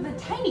the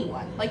tiny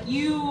one. Like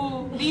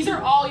these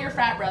are all your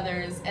frat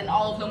brothers, and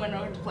all of them went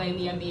over to play in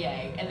the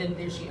NBA, and then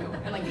there's you,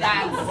 and like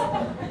that's.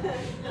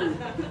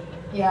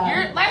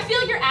 Yeah. I feel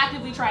like you're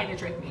actively trying to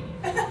trick me.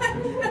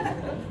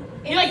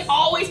 You like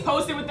always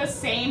post it with the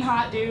same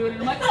hot dude, and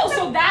I'm like, oh,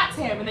 so that's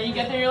him, and then you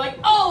get there, you're like,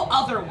 oh,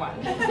 other one.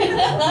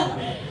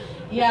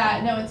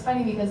 Yeah, no, it's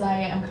funny because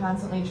I am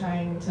constantly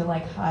trying to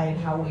like hide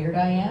how weird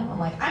I am. I'm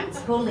like, I'm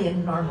totally a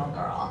normal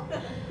girl.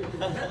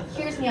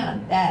 Here's me on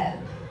a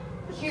bed.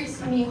 Here's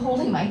me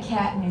holding my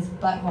cat in his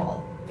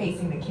butthole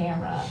facing the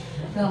camera.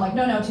 Then I'm like,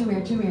 no, too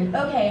weird.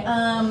 Okay,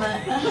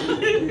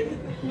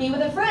 me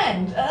with a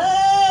friend.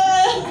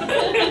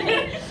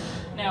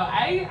 No,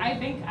 I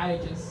think I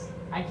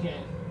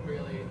can't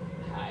really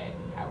hide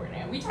how weird I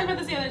am. We talked about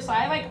this the other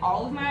side. Like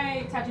all of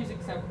my tattoos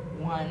except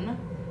one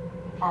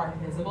are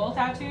visible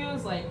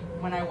tattoos. Like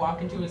when I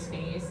walk into a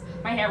space,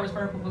 my hair was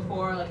purple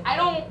before. Like I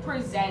don't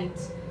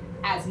present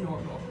as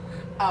normal,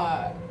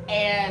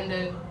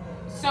 and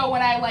so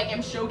when I like am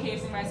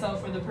showcasing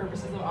myself for the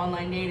purposes of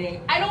online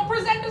dating, I don't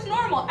present as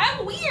normal.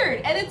 I'm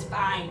weird, and it's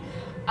fine.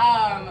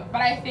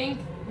 But I think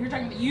you're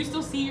talking about, you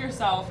still see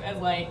yourself as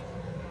like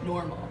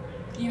normal,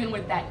 even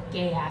with that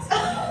gay ass.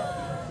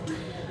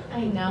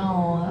 I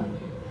know.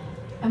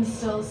 I'm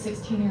still a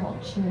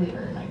 16-year-old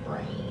cheerleader in my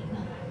brain.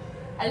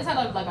 I just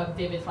had like a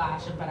vivid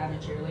flash of, but I'm a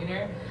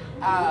cheerleader.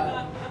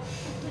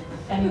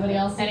 Anybody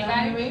else?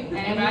 Anybody?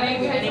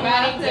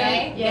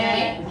 Gay?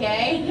 Yeah.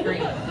 Gay?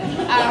 Great.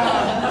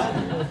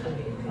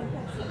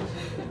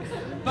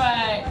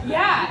 But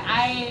yeah,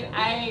 I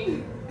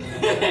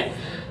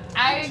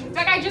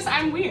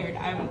I'm weird.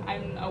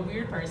 I'm a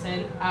weird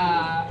person,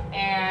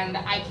 and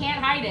I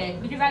can't hide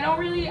it because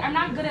I'm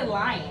not good at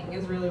lying.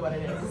 Is really what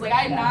it is. It's like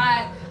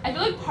I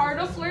feel like part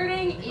of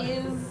flirting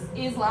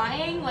is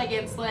lying. Like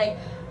it's like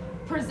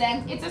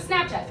it's a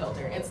Snapchat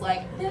filter. It's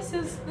like this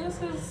is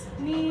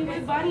me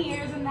with bunny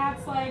ears, and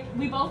that's like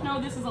we both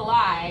know this is a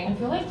lie. I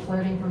feel like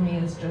flirting for me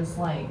is just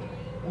like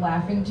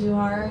laughing too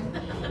hard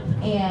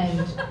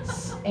and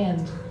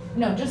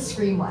no, just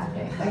scream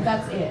laughing. Like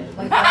that's it.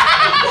 Like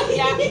that's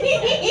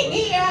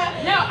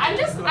yeah. No,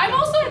 I'm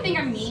also I think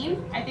I'm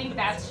mean. I think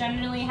that's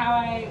generally how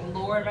I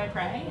lure my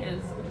prey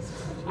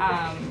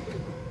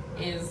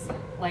is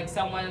like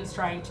someone's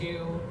trying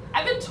to.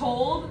 I've been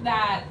told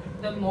that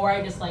the more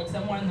I dislike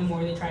someone, the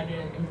more they try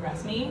to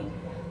impress me.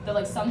 That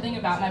like something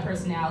about my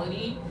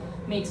personality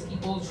makes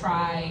people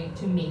try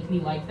to make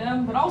me like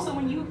them. But also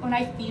when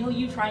I feel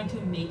you trying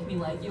to make me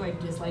like you, I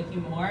dislike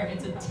you more.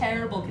 It's a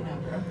terrible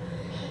conundrum.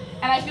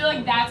 And I feel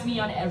like that's me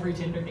on every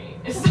Tinder date.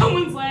 If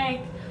someone's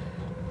like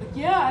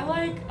yeah, I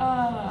like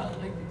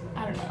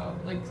I don't know,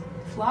 like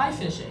fly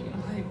fishing. And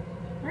I'm like,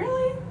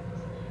 really?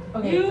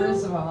 okay,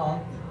 first of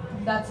all,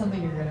 that's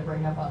something you're gonna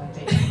bring up on a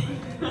date.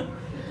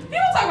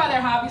 People talk about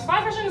their hobbies.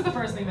 Fly fishing is the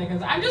first thing that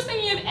comes. I'm just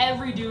thinking of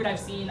every dude I've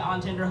seen on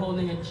Tinder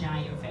holding a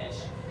giant fish.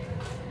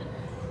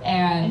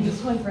 And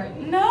just like right.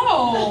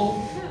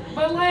 No,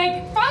 but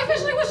like fly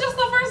fishing was just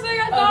the first thing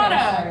I thought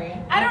of. Sorry.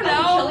 I don't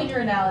know. I'm killing your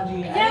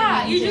analogy.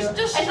 Yeah, you just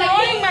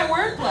destroying my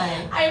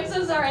wordplay. I am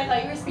so sorry. I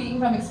thought you were speaking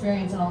from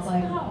experience, and I was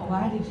like,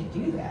 why did you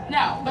do that?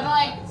 No, but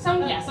like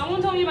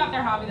someone told me about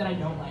their hobby that I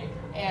don't like,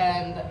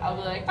 and I'll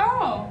be like,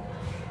 oh,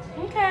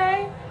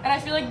 okay. And I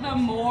feel like the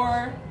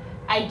more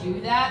I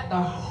do that, the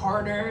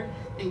harder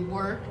they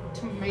work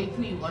to make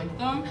me like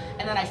them,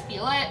 and then I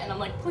feel it, and I'm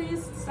like,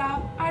 please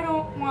stop. I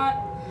don't want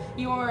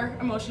your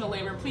emotional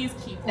labor. Please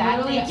keep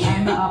that. Literally,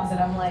 I'm the opposite.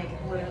 I'm like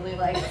literally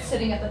like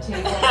sitting at the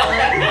table,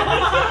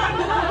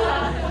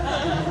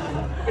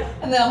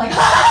 and then I'm like,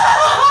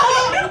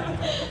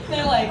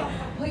 they're like,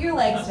 put your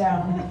legs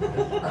down,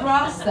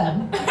 cross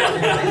them,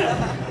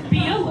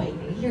 be a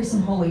lady. Here's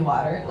some holy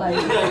water, like.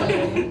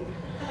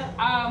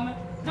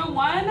 The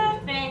one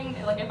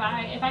thing, like if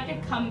I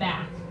could come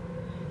back,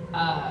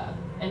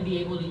 and be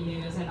able to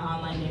use an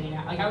online dating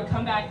app, like I would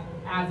come back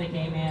as a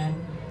gay man.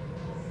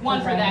 One,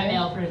 for that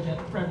male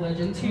privilege,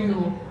 and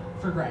two,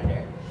 for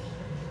Grindr.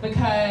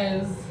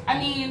 Because, I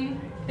mean,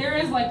 there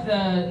is like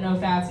the no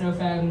fats, no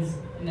femmes,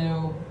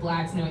 no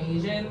blacks, no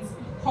Asians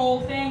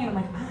whole thing, and I'm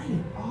like, I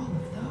need all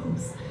of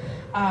those.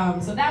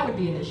 So that would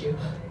be an issue.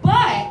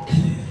 But,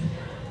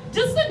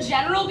 just the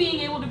general being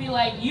able to be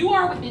like, you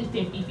are within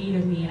 50 feet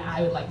of me and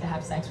I would like to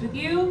have sex with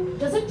you.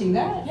 Does it do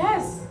that?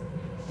 Yes.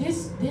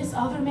 This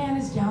other man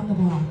is down the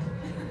block.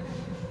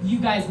 You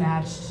guys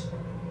matched.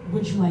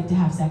 Would you like to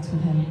have sex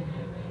with him?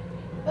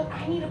 But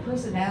I need a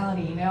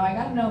personality, you know? I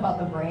gotta know about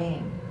the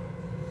brain.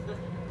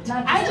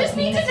 I just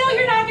need to know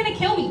you're not gonna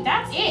kill me.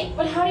 That's it.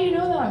 But how do you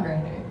know that on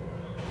Grindr?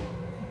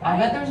 I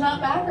bet there's not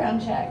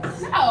background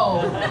checks.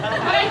 No. But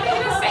I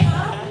think the same.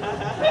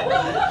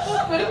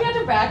 What if you had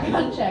to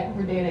background check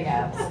for dating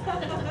apps?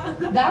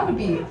 That would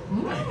be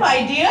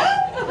idea.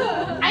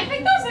 I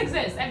think those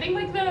exist. I think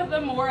like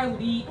the more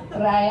elite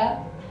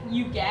Raya.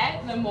 you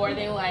get, the more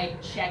they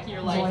like check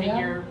your life Zoya?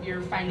 and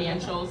your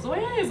financials.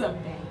 Zoya is a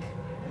bank.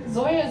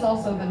 Zoya is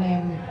also the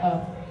name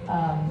of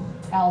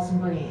Alison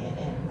Brie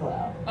in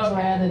Glow. Okay.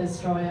 Zoya the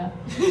Destroyer.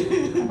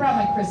 I brought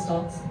my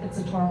crystal. It's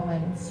a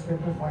tournament for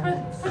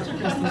performance. Put your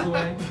crystals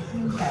away.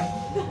 Okay.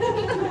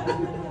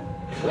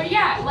 But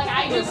yeah, like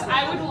I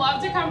would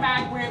love to come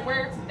back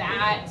where it's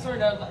that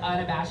sort of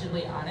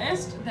unabashedly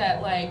honest,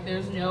 that like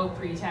there's no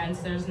pretense,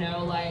 there's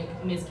no like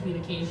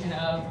miscommunication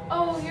of,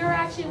 oh, you're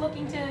actually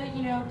looking to,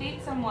 you know,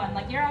 date someone,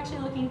 like you're actually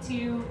looking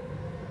to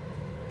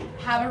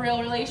have a real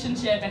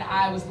relationship and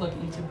I was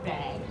looking to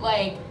bang.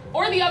 Like,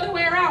 or the other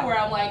way around where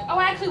I'm like, oh,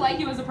 I actually like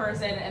you as a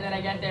person, and then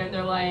I get there and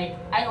they're like,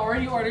 I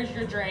already ordered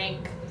your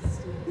drink.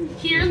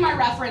 Here's my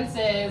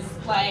references,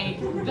 like,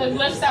 the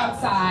lift's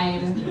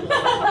outside.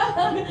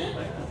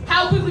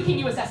 How quickly can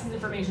you assess this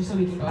information so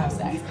we can go have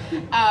sex?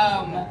 And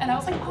I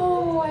was like,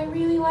 oh, I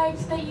really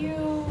liked that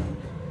you,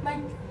 like,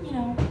 you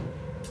know,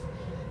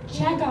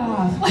 check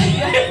off.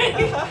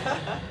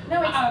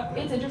 No,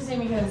 it's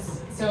interesting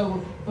because,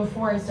 so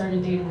before I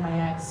started dating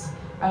my ex,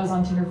 I was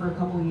on Tinder for a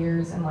couple of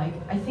years, and like,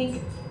 I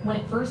think when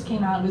it first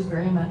came out, it was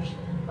very much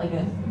like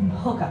a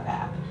hookup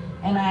app.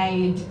 And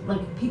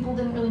people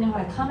didn't really know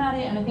how to come at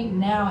it, and I think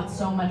now it's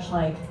so much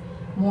like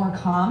more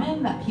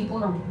common that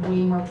people are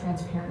way more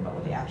transparent about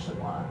what they actually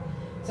want.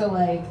 So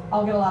like,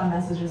 I'll get a lot of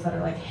messages that are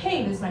like,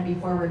 hey, this might be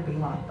forward, but you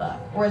want to fuck.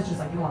 Or it's just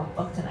like, you want to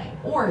fuck tonight.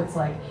 Or it's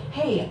like,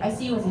 hey, I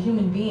see you as a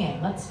human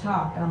being, let's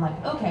talk. And I'm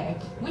like, okay,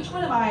 what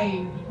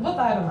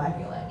vibe am I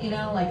feeling? You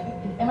know, like,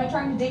 am I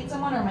trying to date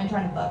someone or am I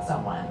trying to fuck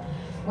someone?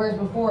 Whereas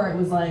before it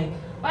was like...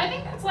 But I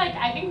think that's like,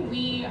 I think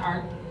we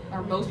are,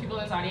 or most people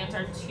in this audience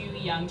are too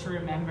young to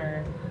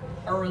remember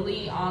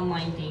early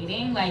online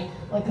dating. Like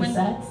when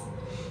cassettes?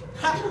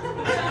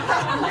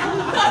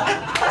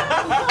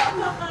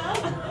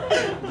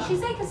 she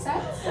say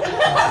cassettes?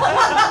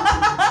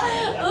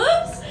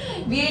 Oops.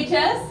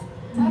 VHS.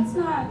 That's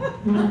not.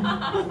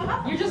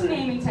 You're just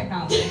naming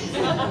technology.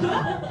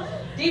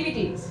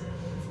 DVDs.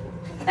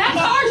 That's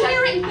our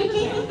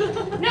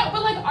generation. No,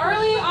 but like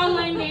early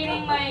online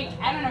dating, like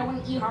I don't know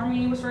when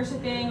eHarmony was first a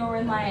thing, or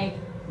when like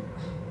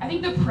I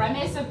think the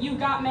premise of You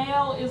Got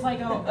Mail is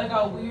like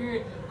a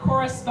weird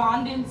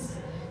correspondence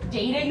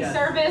dating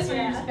service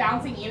where you're just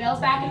bouncing emails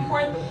back and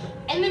forth.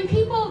 And then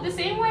people, the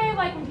same way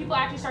like when people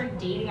actually started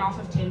dating off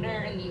of Tinder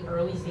in the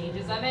early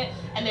stages of it,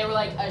 and they were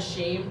like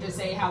ashamed to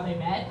say how they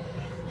met.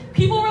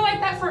 People were like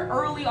that for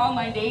early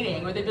online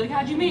dating, where they'd be like,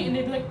 how'd you meet? And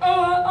they'd be like,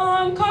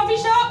 coffee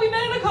shop, we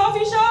met in a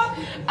coffee shop.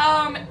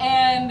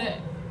 And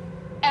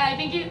I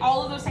think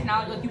all of those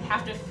technology, like you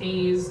have to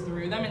phase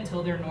through them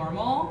until they're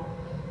normal.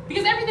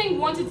 Because everything,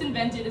 once it's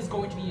invented, is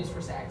going to be used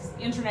for sex.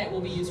 The internet will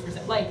be used for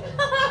sex. Like, we learned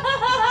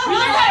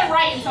how to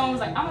write and someone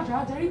was like, I'm gonna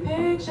draw a dirty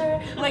picture.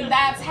 Like,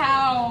 that's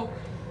how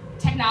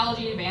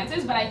technology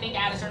advances, but I think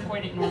at a certain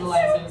point it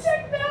normalizes. So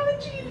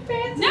technology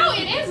advances. No,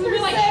 it is.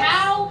 We're like,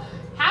 how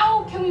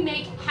can we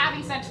make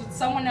having sex with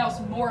someone else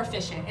more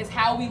efficient? Is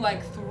how we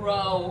like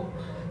throw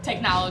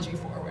technology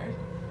forward.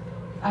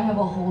 I have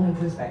a whole new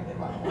perspective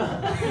on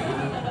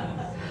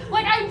it.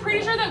 Like, I'm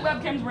pretty sure that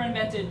webcams were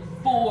invented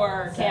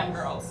for cam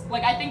girls.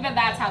 Like, I think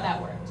that's how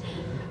that worked.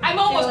 I'm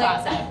almost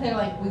positive. They're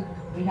like,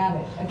 we have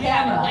it. A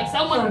Yeah, camera. like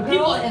someone- for a girl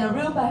people- in a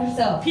room by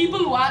herself.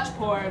 People watch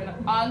porn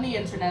on the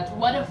internet.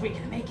 What if we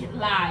can make it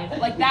live?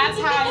 Like, that's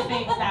how I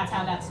think that's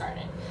how that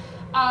started.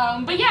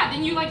 But yeah,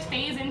 then you like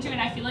phase into it,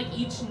 and I feel like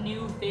each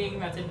new thing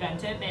that's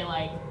invented, they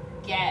like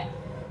get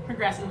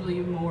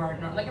progressively more,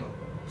 like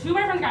two of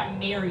my friends got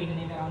married and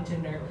they met on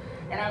Tinder.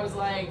 And I was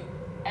like,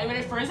 and when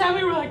it first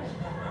happened, we were like,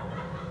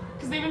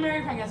 because they've been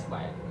married for, I guess,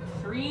 what,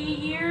 3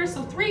 years?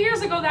 So 3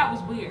 years ago, that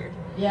was weird.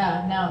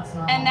 Yeah, now it's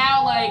not. And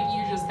now, like,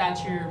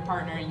 that's your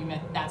partner, and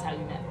that's how you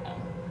met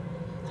them.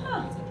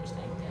 Huh. That's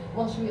interesting.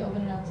 Well, should we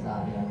open it up to the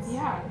audience?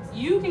 Yeah,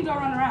 you can go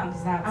run around,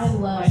 because that's I love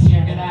what you're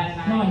standing good at, and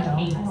up. No, I I don't.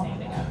 hate I don't.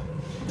 standing up.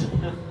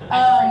 I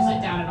prefer to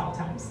sit down at all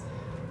times.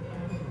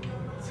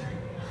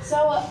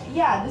 So,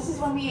 yeah, this is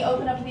when we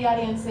open up to the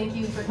audience. Thank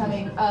you for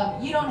coming.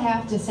 You don't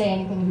have to say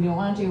anything if you don't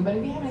want to, but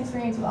if you have an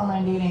experience with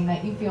online dating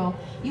that you feel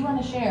you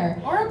want to share,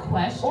 Or a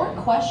question. or a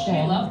question.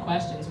 We love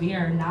questions. We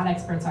are not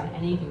experts on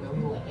anything, but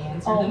we will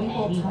answer Oh, them we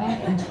will talk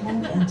anyway. and talk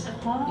and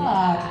talk.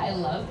 Yeah, I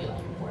love feeling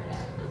important.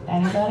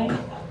 Anybody?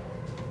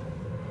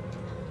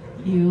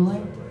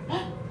 You?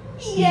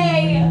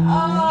 Yay!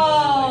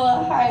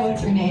 Oh, hi,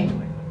 what's your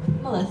name?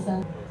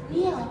 Melissa.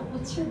 Yeah,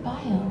 what's your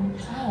bio?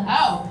 Tell us.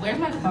 Oh, where's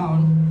my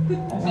phone? Go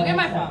get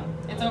my phone.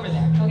 It's over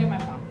there. Go get my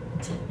phone.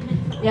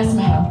 Yes,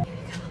 ma'am.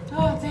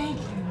 Oh, thank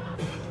you.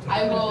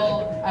 I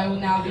will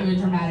now do a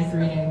dramatic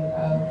reading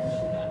of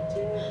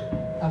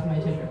my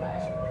Tinder bio.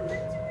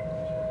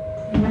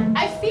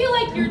 I feel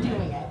like you're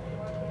doing it.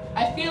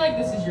 I feel like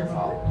this is your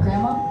fault.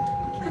 Grandma?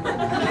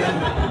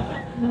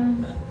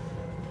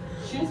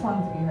 She just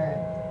wanted to be heard.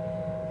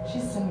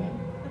 She's singing.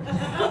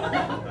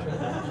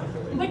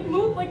 Like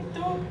move, like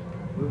don't.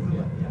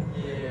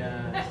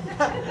 Yeah.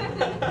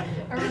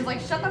 Everyone's like,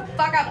 shut the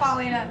fuck up,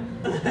 Paulina.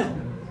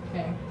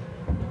 Okay.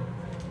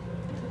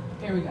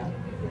 Here we go.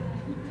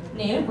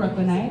 Native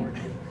Brooklynite,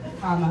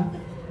 comma,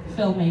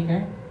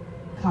 filmmaker,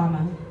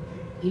 comma,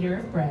 eater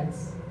of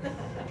breads.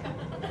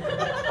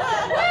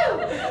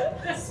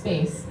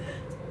 Space.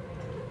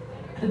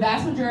 The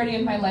vast majority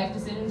of my life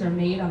decisions are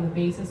made on the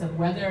basis of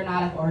whether or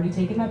not I've already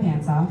taken my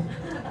pants off.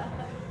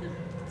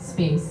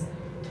 Space.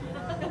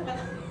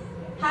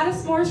 Had a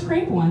s'mores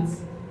crepe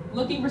once,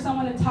 looking for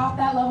someone to top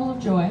that level of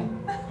joy.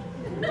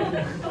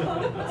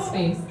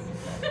 Space.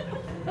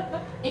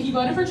 If you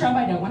voted for Trump,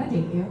 I don't want to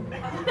date you.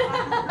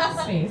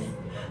 Space.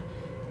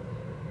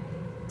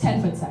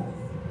 10'7".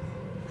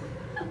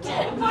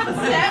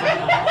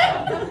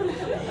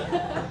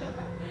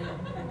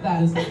 10'7"?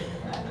 That is good.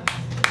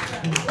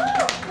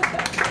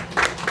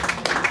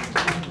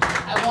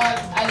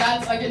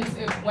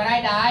 When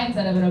I die,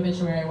 instead of an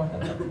obituary, I want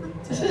them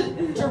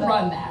to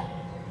run that.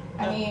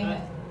 I mean,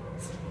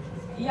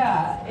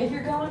 yeah, if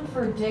you're going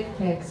for dick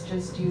pics,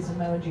 just use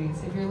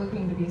emojis. If you're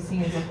looking to be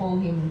seen as a whole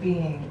human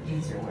being,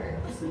 use your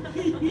words.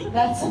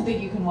 That's something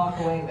you can walk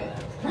away with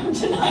from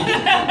tonight.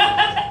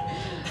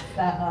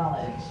 That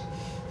knowledge.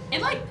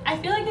 I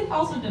feel like it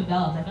also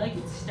developed. I feel like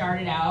it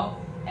started out,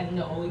 and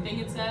the only thing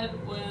it said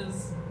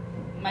was,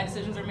 my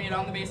decisions are made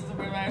on the basis of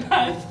whether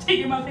I've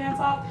taken my pants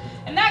off.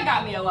 And that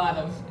got me a lot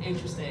of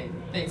interesting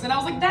things. And I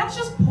was like, that's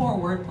just poor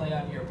wordplay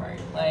on your part.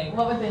 Like,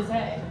 What would they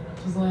say?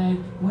 it was like,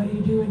 what do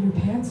you do when your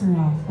pants are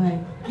off? Like,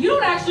 you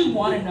don't actually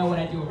want to know what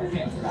I do when my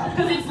pants are off.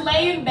 Because it's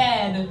lay in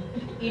bed.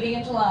 Eating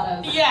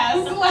enchiladas. Yes,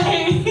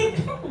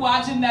 like,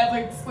 watching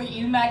Netflix, like,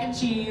 eating mac and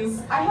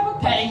cheese, I have a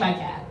question. petting my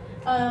cat.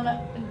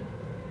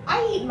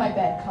 I eat in my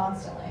bed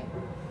constantly.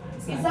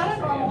 It's Is not that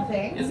good a for normal you.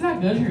 thing? It's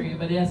not good for you,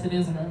 but yes, it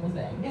is a normal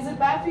thing. Is it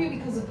bad for you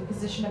because of the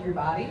position of your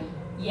body?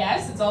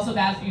 Yes, it's also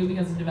bad for you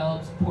because it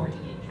develops poor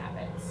eating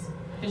habits.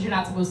 Because you're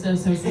not supposed to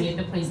associate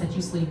the place that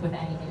you sleep with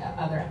any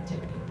other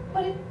activity. But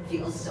but it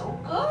feels so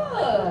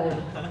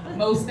good.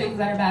 Most things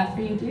that are bad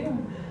for you do.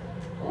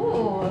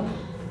 Ooh,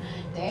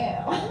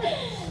 damn.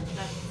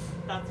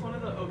 That's one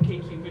of the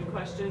OkCupid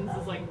questions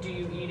is like, do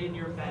you eat in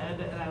your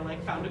bed? And I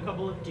like found a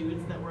couple of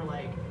dudes that were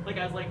like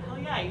I was like, hell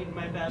yeah, I eat in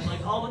my bed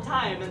like all the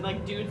time. And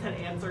like dudes had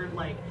answered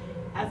like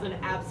as an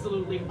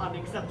absolutely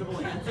unacceptable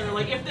answer.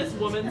 Like if this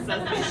woman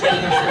says this shit,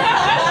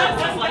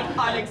 it's like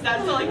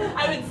unacceptable. So like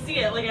I would see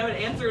it, like I would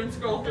answer and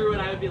scroll through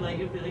and I would be like,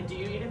 it would be like, do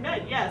you eat in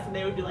bed? Yes. And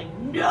they would be like,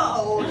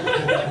 no.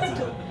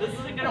 This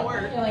isn't gonna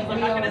work. You're like,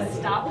 I'm not gonna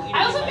stop eating.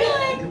 I also in feel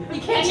bed. like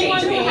You can't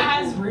anyone change who me.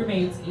 has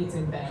roommates eats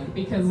in bed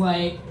because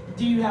like,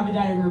 do you have a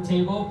dining room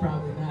table?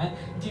 Probably not.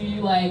 Do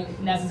you like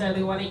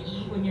necessarily want to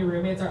eat when your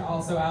roommates are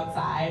also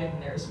outside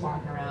and they're just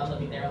walking around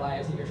living their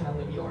lives and you're trying to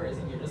live yours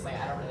and you're just like,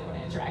 I don't really want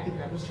to interact with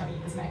you. I'm just trying to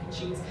eat this mac and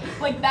cheese.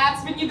 Like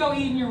that's when you go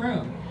eat in your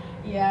room.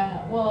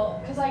 Yeah, well,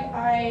 because like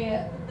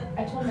I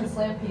told him in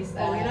Slam Piece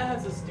that. Paulina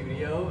has a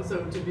studio,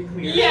 so to be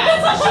clear.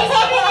 Yeah, so she's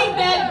eating in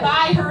bed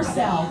by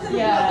herself.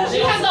 Yeah. She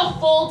has a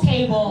full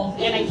table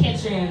in a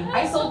kitchen.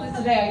 I sold it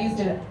today. I used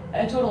it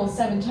a total of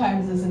 7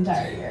 times this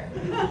entire year.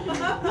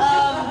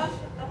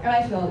 And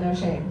I feel no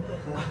shame.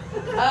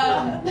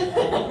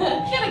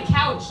 She had a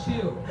couch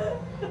too.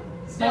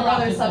 My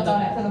brother slept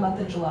on it for the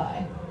month of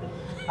July.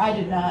 I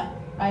did not.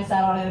 I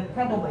sat on it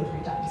probably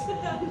 3 times.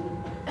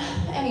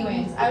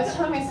 Anyways, I was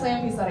telling my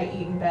Slam Piece that I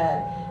eat in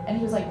bed, and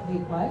he was like,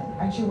 wait, what?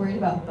 Aren't you worried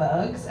about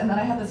bugs? And then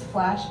I had this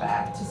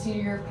flashback to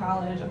senior year of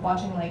college of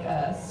watching like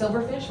a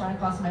silverfish run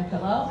across my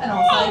pillow, and I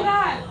was like,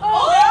 God!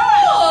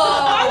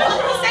 oh! Why would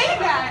you say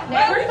that?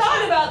 Never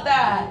thought about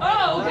that.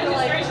 Oh, Or, goodness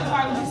like, gracious,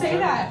 why would you say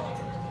that?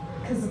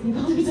 Because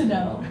people need to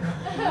know.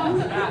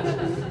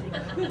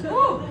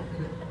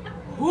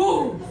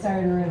 Ooh.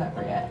 Sorry to ruin that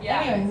for you.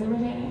 Yeah. Anyways,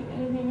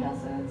 anything else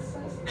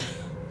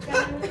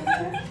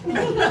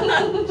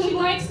She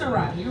likes to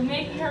run. You're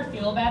making her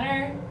feel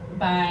better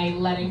by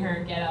letting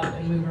her get up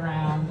and move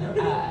around.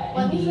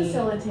 Let me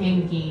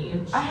facilitate.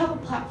 Engage. I have a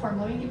platform.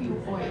 Let me give you a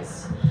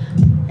voice.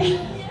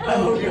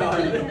 Oh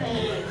god.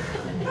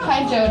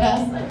 Hi,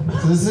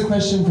 Jonah. So this is a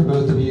question for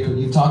both of you.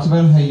 You've talked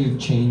about how you've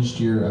changed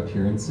your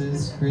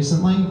appearances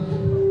recently.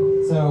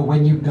 So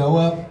when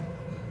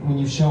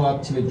you show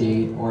up to a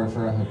date or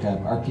for a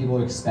hookup, are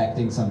people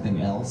expecting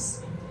something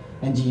else?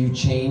 And do you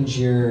change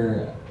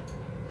your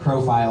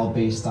profile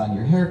based on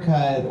your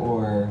haircut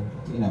or,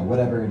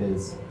 whatever it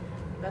is?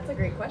 That's a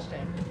great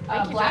question.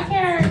 Black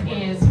hair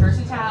is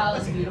versatile,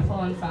 it's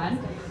beautiful and fun.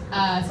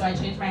 So I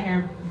change my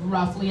hair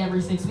roughly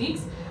every 6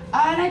 weeks.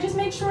 And I just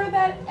make sure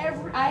that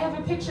I have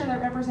a picture that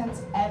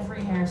represents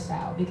every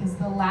hairstyle, because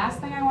the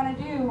last thing I want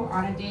to do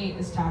on a date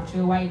is talk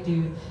to a white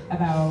dude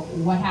about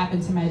what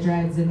happened to my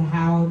dreads and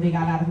how they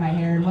got out of my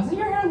hair. And wasn't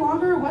your hair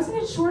longer? Wasn't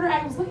it shorter?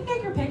 I was looking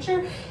at your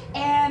picture,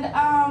 and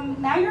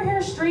now your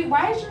hair's straight.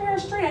 Why is your hair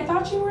straight? I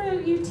thought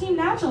you team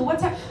natural.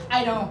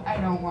 I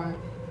don't want.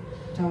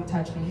 Don't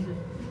touch me.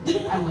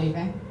 I'm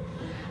leaving.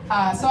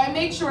 So I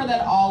make sure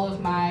that all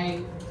of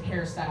my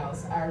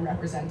hairstyles are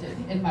represented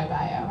in my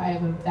bio. I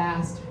have a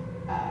vast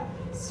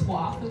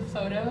swath of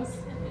photos.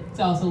 It's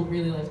also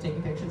really love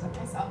taking pictures of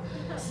myself.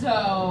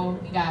 So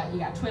you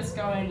got twists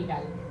going, you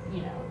got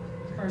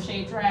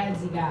crochet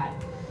dreads, you got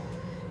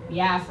the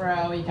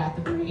afro, you got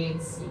the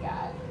braids,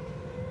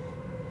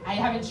 I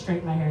haven't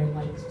straightened my hair in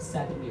like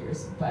 7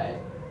 years,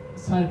 but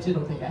so I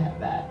don't think I have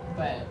that,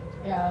 but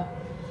Yeah.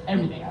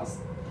 everything else.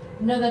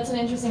 No, that's an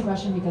interesting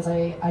question because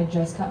I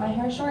just cut my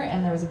hair short,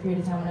 and there was a period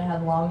of time when I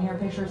had long hair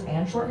pictures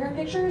and short hair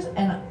pictures,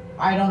 and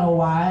I don't know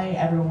why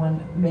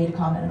everyone made a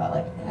comment about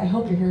like, I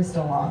hope your hair's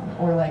still long,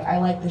 or like, I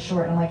like the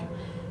short, and I'm like,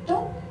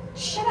 don't,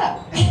 shut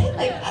up.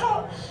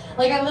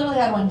 Like, I literally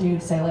had one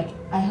dude say like,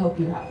 I hope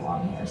you have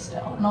long hair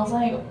still, and I was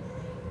like,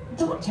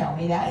 don't tell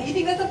me that. You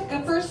think that's a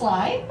good first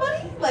line,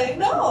 buddy? Like,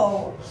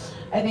 no.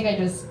 I think I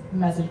just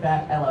messaged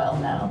back, LOL,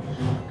 no.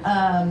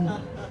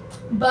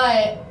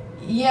 But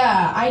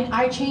yeah,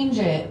 I change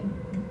it,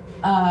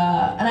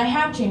 and I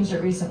have changed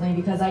it recently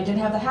because I did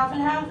have the half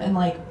and half, and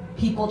like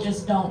people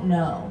just don't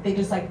know. They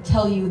just like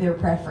tell you their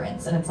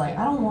preference, and it's like,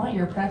 I don't want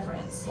your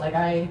preference. Like,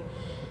 I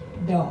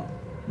don't.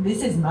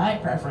 This is my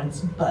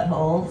preference,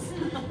 buttholes.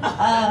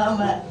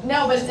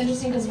 No, but it's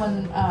interesting because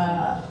when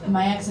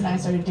my ex and I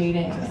started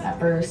dating at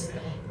first,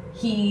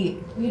 we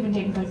had been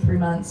dating for like 3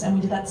 months, and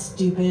we did that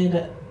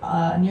stupid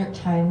New York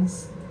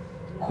Times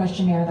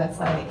questionnaire that's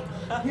like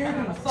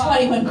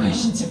 21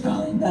 questions to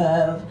fall in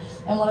love,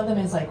 and one of them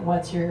is like,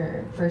 what was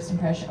your first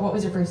impression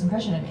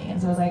of me?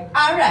 And so I was like,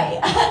 all right,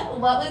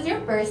 what was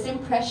your first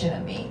impression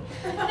of me?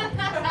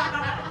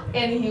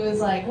 And he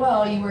was like,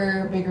 well, you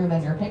were bigger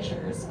than your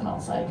pictures. And I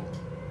was like,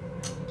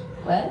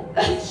 what?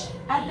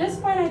 At this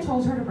point, I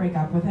told her to break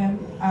up with him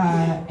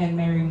and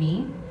marry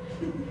me.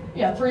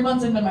 Yeah, 3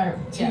 months into my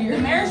 2 year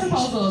The marriage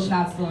proposal is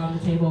not still on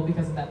the table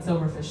because of that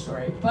silverfish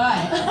story,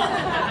 but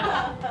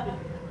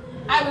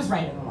I was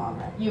right in the long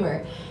run. You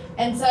were.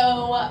 And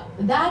so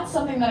that's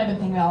something that I've been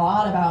thinking a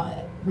lot about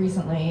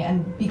recently,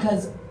 and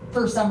because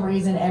for some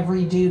reason,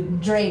 every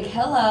dude, Drake,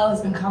 hello,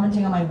 has been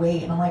commenting on my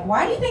weight. And I'm like,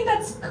 why do you think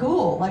that's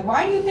cool? Like,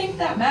 why do you think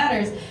that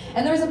matters?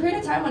 And there was a period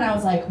of time when I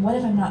was like, what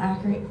if I'm not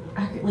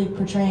accurately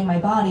portraying my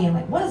body? And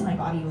like, what does my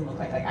body even look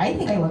like? Like, I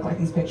think I look like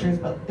these pictures,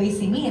 but they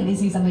see me and they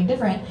see something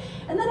different.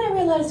 And then I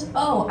realized,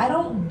 oh, I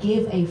don't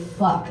give a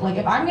fuck. Like,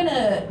 if I'm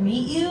gonna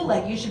meet you,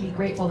 like, you should be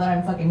grateful that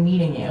I'm fucking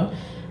meeting you,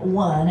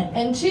 one.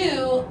 And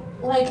two,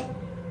 like,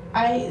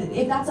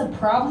 if that's a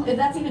problem, if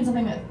that's even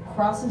something that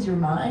crosses your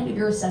mind, if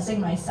you're assessing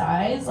my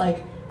size,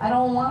 like, I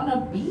don't want to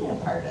be a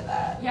part of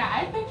that. Yeah, I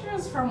have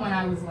pictures from when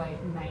I was like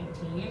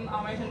 19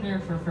 on my Tinder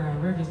for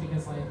forever, just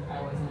because like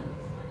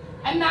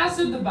I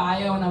mastered the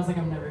bio and I was like,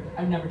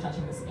 I'm never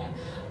touching this again.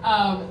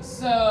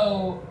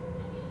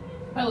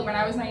 But look, when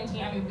I was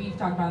 19, I mean, we've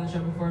talked about on the show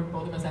before,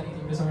 both of us had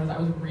eating disorders. I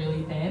was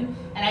really thin,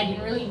 and I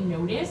didn't really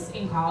notice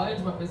in college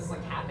what was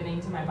like happening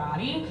to my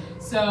body.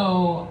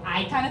 So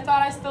I kind of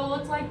thought I still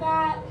looked like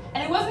that.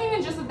 And it wasn't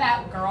even just that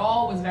that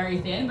girl was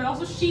very thin, but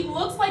also she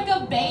looks like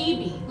a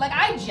baby. Like,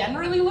 I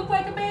generally look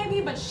like a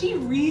baby, but she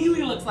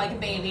really looks like a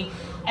baby.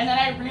 And then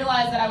I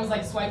realized that I was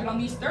like swiping on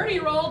these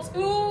 30-year-olds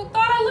who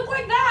thought I looked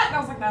like that. And I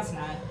was like, that's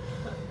not.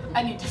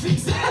 I need to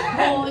fix that.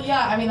 Well,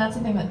 yeah, I mean, that's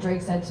something that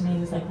Drake said to me,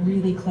 was like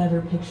really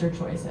clever picture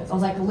choices. I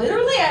was like,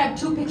 literally, I have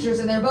 2 pictures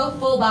and they're both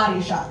full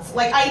body shots.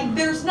 Like,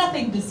 there's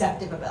nothing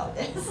deceptive about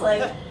this.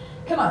 Like,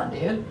 come on,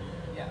 dude.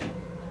 Yeah.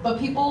 But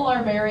people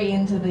are very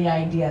into the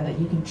idea that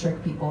you can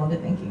trick people into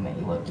thinking that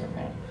you look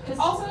different.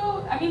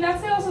 Also, I mean,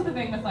 that's also the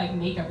thing with like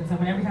makeup and stuff.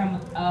 When every time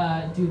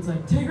dude's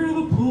like, take her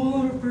to the pool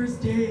on her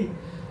first date.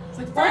 It's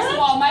like, first of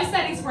all, my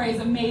setting spray is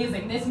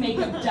amazing. This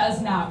makeup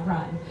does not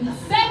run.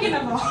 Second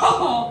of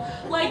all,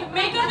 like,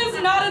 makeup is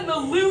not an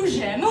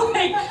illusion.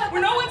 Like,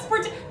 where no one's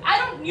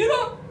you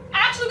don't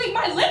actually think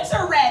my lips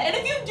are red. And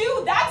if you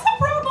do, that's a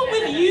problem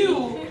with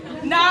you,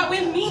 not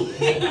with me.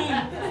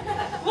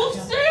 We'll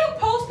still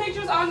post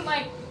pictures on,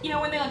 like, you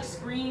know, when they like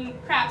screen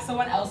crap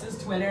someone else's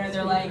Twitter and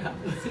they're like, I'm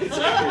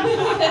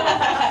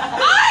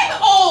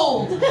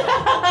old!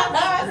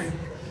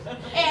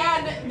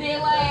 And they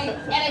like,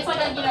 and it's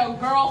like a, you know,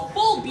 girl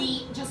full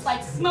beat, just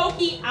like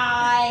smoky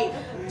eye,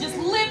 just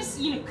lips,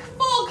 you know,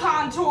 full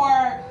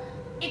contour,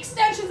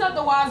 extensions up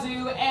the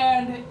wazoo,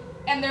 and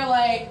they're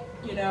like,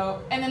 you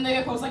know, and then they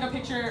post like a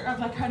picture of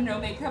like a no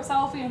makeup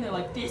selfie, and they're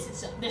like, this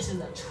is a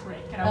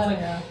trick. And I was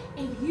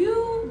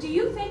do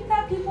you think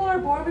that people are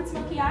born with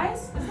smoky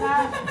eyes? Is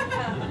that,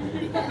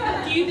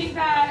 do you think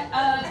that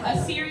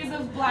a series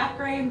of black,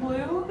 gray, and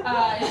blue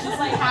is just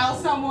like how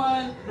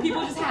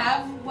people just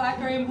have black,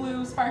 gray, and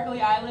blue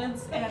sparkly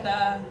eyelids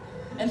and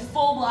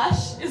full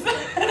blush? Is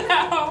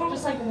that how?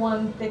 Just like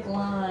one thick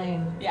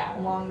line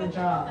along the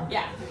jaw.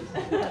 Yeah.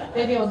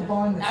 Maybe I was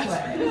born this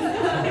way.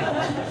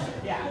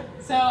 Yeah.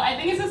 So I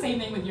think it's the same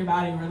thing with your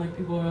body, where like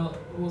people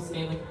will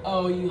say like,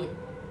 oh, you like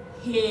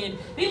hid.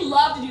 They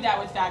love to do that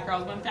with fat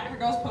girls. When fat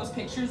girls post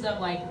pictures of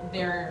like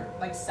their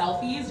like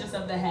selfies just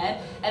of the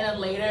head, and then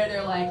later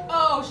they're like,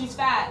 oh, she's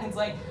fat, and it's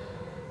like,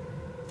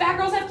 fat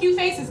girls have cute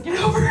faces, get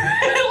over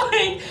it.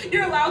 Like,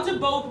 you're allowed to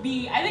both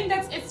be. I think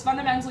it's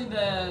fundamentally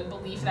the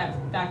belief that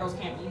fat girls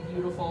can't be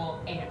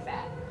beautiful and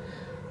fat.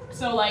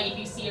 So like, if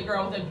you see a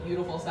girl with a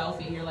beautiful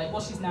selfie, you're like,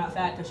 well, she's not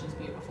fat because she's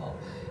beautiful.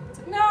 It's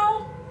like,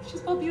 no, she's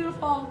both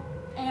beautiful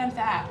and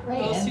fat.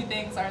 Right. Those two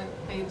things And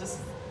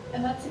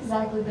that's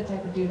exactly the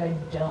type of dude I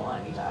don't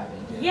want to be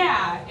talking to.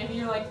 Yeah, if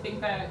you like think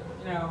that,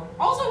 you know.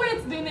 Also when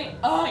it's it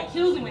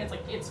kills me when it's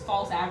like it's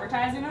false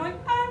advertising. I'm like,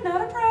 I'm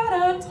not a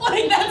product.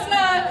 Like I'm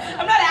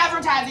not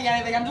advertising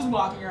anything. I'm just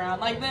walking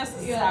around like this.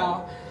 This is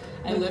how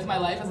I live my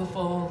life as a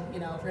full, you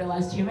know,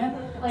 realized human.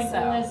 Like,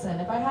 listen,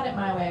 if I had it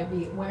my way, I'd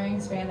be wearing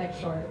spandex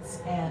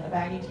shorts and a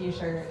baggy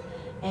t-shirt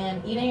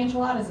and eating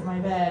enchiladas in my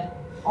bed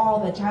all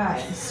the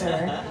time,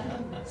 sir.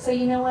 So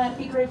you know what?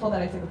 Be grateful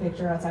that I took a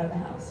picture outside of the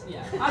house.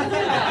 Yeah. If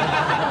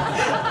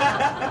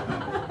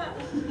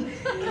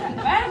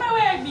I had my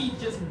way, I'd be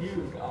just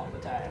nude all the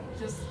time.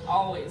 Just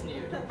always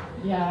nude.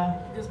 Yeah.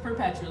 Just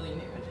perpetually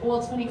nude. Well,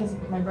 it's funny because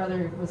my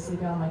brother was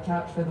sleeping on my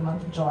couch for the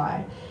month of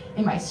July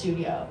in my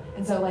studio.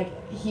 And so, like,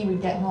 he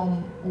would get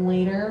home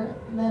later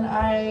than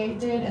I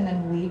did and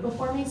then leave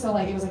before me. So,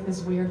 like, it was like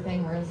this weird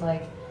thing where it's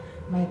like,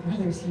 my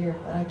brother's here,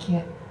 but I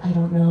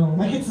don't know.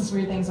 Like, it's this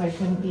weird thing, so I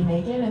couldn't be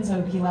naked, and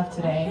so he left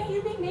today. Yeah,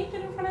 you're being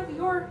naked in front of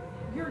your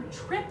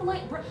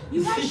triplet.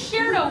 You guys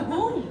shared a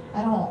womb.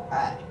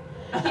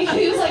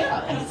 He was like,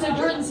 so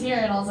Jordan's here,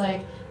 and I was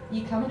like,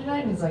 you coming tonight?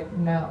 And he's like,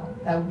 no,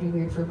 that would be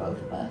weird for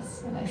both of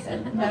us. And I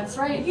said, that's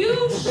right.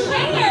 You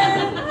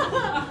shared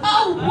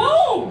a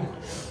womb.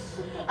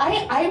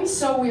 I'm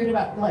so weird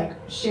about, like,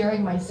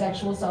 sharing my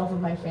sexual self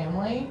with my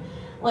family.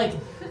 Like,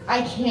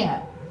 I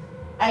can't.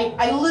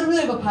 I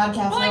literally have a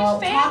podcast well, where I'll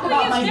talk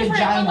about my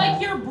vagina. But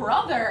like your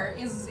brother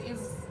is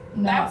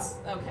No. That's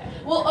okay.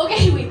 Well,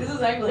 okay, wait, this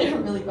is actually a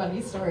really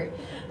funny story.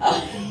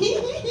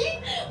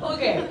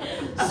 Okay,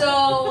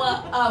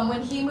 so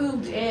when he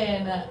moved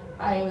in,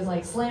 I was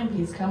like,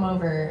 Slampy's come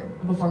over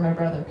before my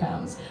brother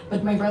comes.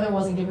 But my brother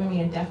wasn't giving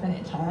me a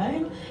definite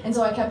time. And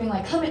so I kept being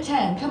like, come at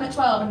 10, come at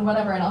 12, and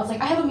whatever. And I was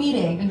like, I have a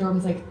meeting. And Jordan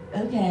was like,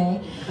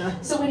 okay.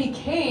 So when he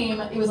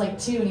came, it was like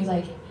 2, and he's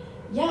like,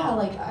 yeah,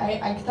 like,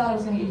 I thought I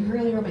was gonna get here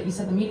earlier, but you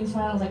said the meeting's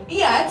fine. I was like,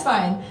 yeah, it's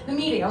fine. The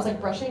meeting. I was like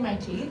brushing my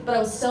teeth, but I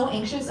was so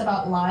anxious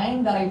about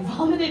lying that I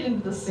vomited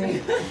into the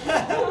sink.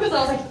 Because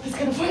I was like, he's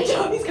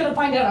gonna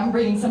find out I'm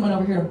bringing someone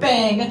over here to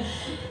bang.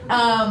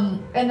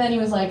 And then he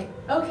was like,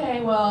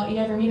 okay, well, you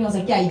have your meeting. I was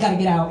like, yeah, you gotta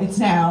get out. It's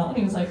now. And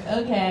he was like,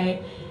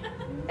 okay.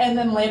 And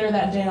then later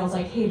that day, I was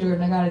like, hey,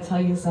 Jordan, I gotta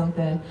tell you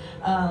something.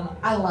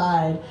 I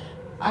lied.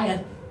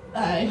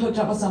 I hooked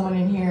up with someone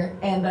in here,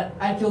 and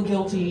I feel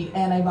guilty,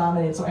 and I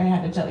vomited, so I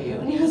had to tell you.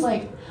 And he was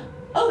like,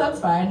 oh, that's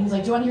fine. He's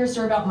like, do you want to hear a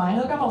story about my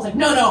hookup? I was like,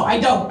 no, I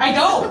don't.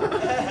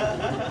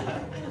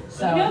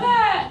 So. You know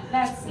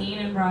that scene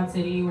in Broad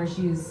City where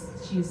she's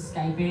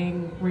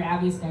where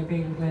Abby's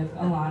Skyping with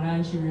Alana,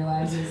 and she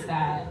realizes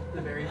that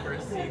The very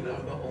first scene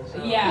of the whole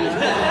show. yeah,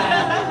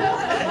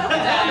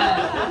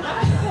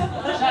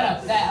 shut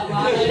up. That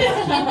Alana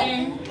is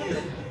keeping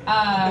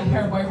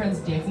her boyfriend's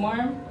dick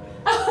warm.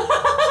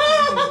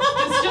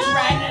 just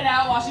riding it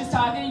out while she's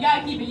talking. You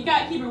gotta keep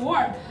it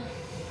warm.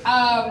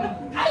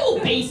 I will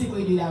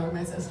basically do that with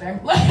my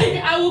sister.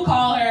 Like, I will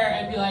call her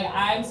and be like,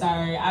 I'm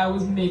sorry, I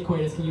was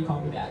mid-coitus, can you call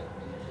me back?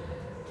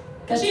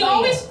 She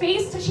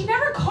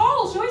never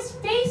calls, she always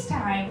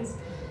FaceTimes.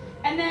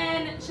 And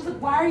then she's like,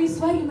 why are you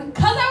sweating? I'm like,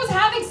 cause I was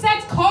having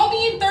sex, call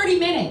me in 30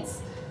 minutes.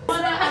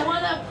 I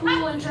wanna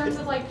pool in terms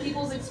of like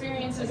people's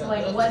experiences,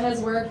 like what has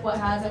worked, what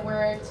hasn't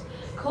worked.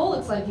 Cole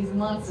looks like he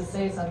wants to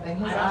say something.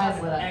 His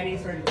eyes lit up. Any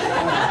sort of Skylar.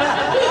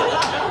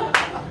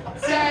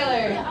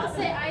 Yeah, I'll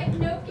say I have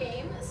no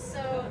game,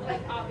 so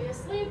like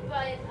obviously,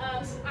 but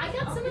I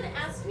got someone to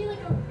ask me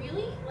like a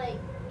really like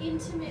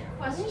intimate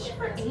question. What is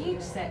your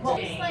age set? Well,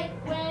 it's like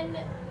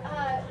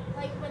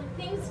when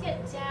things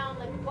get down,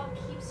 like what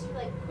keeps you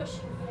like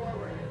pushing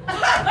forward?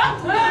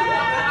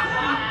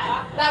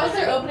 That was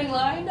their opening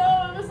line?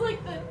 No, it was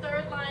like the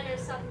third line or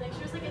something.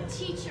 She was like a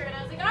teacher, and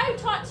I was like, I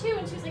taught too,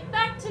 and she was like,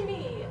 back to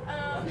me.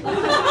 If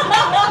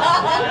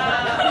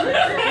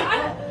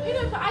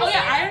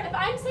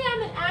I'm saying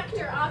I'm an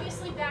actor,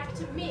 obviously back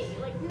to me,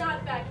 like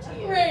not back to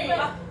you. Right.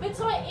 But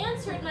so I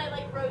answered and I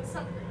like wrote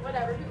something,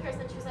 whatever, who cares?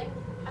 Then she was like,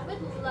 I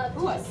would love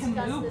to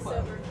discuss this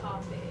over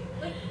coffee.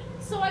 Like,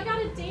 so I got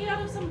a date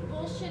out of some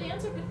bullshit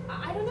answer, but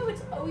I don't know.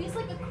 It's always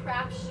like a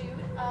crapshoot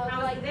of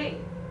How was the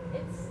date?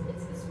 It's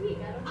this week.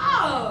 I don't know. Oh!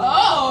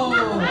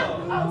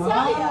 I'll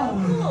tell you.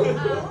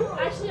 Cool.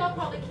 Actually, I'll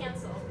probably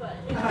cancel, but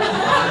I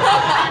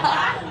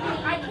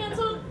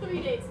canceled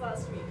 3 dates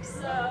last week,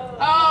 so.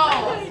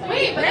 Oh!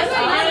 Wait, But there's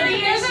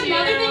that's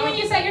another thing when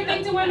you set your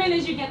thing to women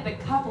is you get the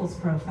couples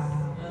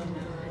profile.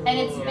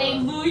 And they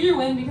lure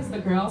you in because the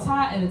girl's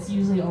hot, and it's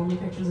usually only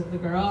pictures of the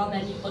girl,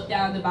 and then you look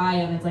down the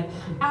bio and it's like,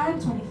 I'm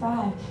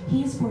 25,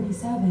 he's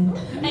 47.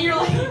 And you're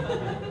like,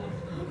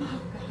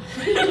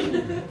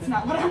 it's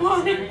not what I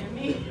wanted.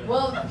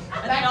 Well,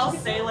 And then I'll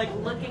say like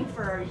looking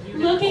for a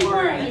unicorn. Looking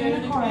for a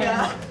unicorn.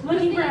 Yeah.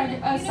 Looking for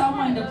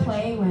someone to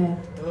play with.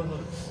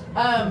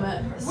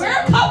 We're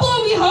a couple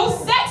and we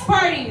host sex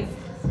parties.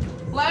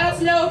 Let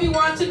us know if you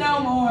want to know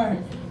more.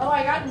 Oh,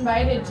 I got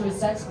invited to a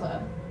sex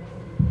club.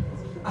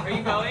 Are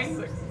you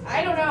going?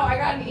 I don't know. I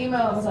got an email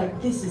that was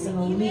like, this is an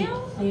elite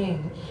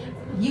thing.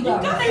 You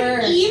got got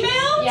referred. an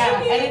email? Yeah, to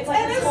me and it's like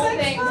at this a whole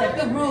sex thing. It's like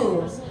the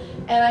rules.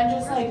 And I'm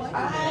just like,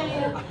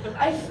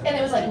 and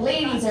it was like,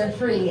 ladies are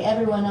free,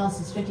 everyone else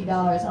is $50.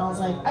 And I was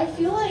like, I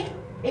feel like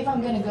if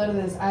I'm gonna go to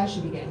this, I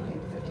should be getting paid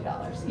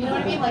 $50. You know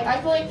what I mean? Like, I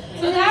feel like.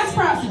 So that's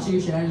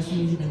prostitution. I just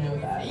need you to know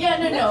that. Yeah,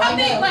 no. I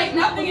know.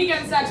 Nothing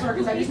against sex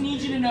workers. I just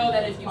need you to know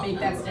that if you make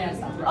that stance,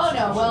 that's Oh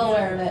no, well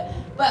aware of it.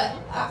 But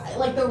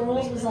like the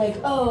rules was like,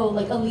 oh,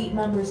 like elite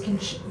members can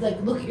like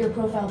look at your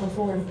profile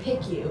before and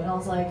pick you, and I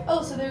was like,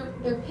 oh, so they're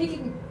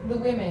picking the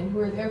women who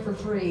are there for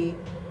free.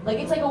 Like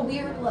it's like a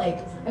weird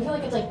like I feel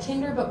like it's like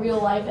Tinder but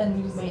real life,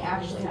 and you may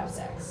actually have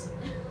sex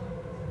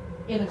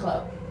in a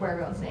club where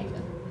everyone's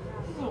naked.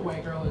 The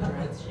white girl with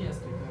dreads. She has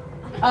to go.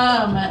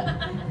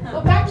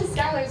 But back to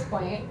Skylar's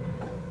point.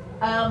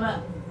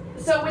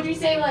 So would you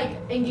say like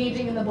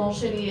engaging in the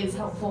bullshitty is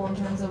helpful in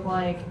terms of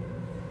like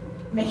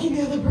making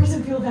the other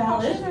person feel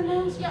valid?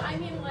 Yeah, I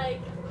mean like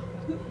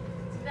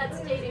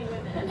that's dating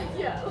women.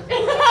 Yeah.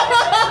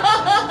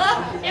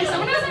 If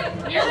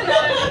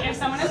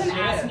someone doesn't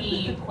ask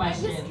me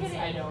questions,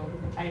 I gotta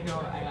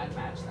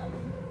match them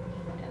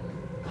and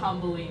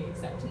humbly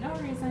accept no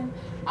reason.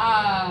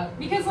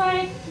 Because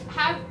like,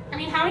 how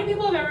many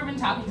people have ever been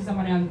talking to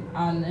someone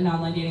on an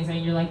online dating site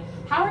and you're like,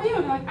 how are you?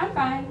 And they're like, I'm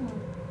fine.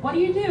 What do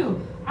you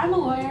do? I'm a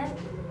lawyer.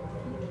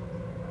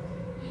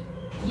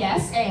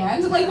 Yes,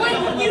 and like what?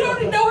 You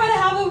don't know how to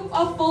have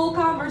a full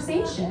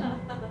conversation.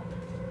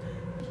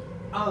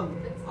 I'll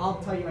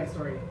tell you my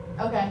story.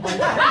 Okay.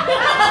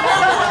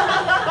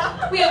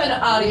 We have an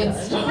audience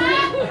story.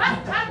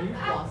 Are you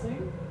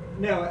flossing?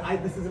 No,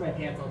 this is in my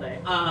pants all day.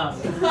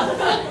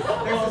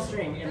 There's a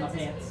string in my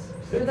pants.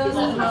 For those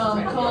at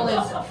home, Cole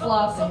is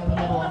flossing in the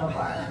middle of a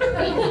bar.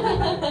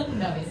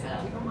 No, he's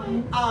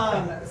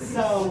not.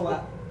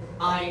 So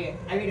I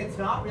mean, it's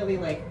not really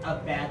like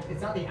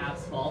it's not the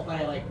app's fault, but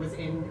I like was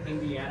in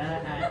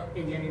Indiana at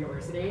Indiana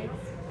University,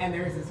 and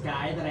there was this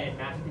guy that I had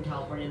matched with in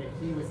California, and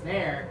he was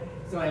there.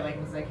 So I like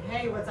was like,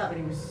 hey, what's up?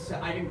 And he was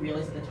I didn't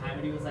realize at the time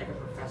that he was like a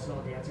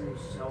professional dancer who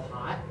was so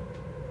hot.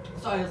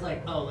 So I was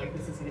like, oh, like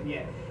this is gonna be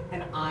it.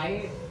 And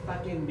I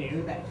fucking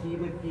knew that he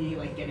would be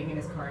like getting in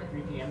his car at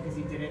 3 p.m. because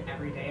he did it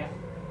every day.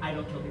 I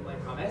don't kill people, I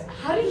promise.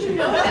 How did you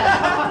know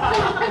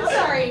that? I'm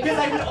sorry. Because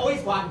I would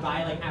always walk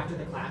by like after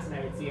the class and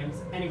I would see him.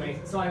 Anyway,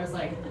 so I was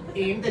like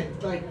in the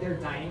their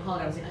dining hall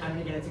and I was like, I'm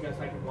gonna get it to go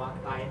so I could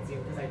walk by and see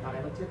him because I thought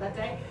I looked good that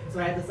day. So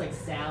I had this like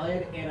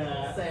salad in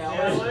a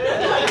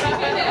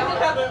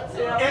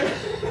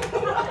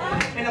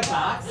in a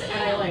box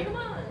and I like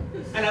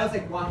and I was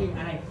like walking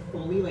and I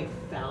fully like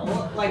fell.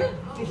 Like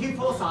he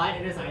full saw it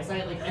in his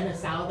eyesight, like and the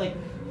salad like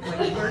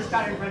burst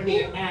out in front of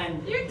me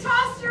and You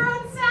tossed your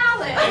own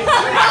salad.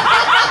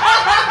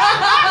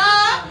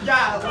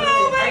 yeah, literally.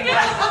 Oh my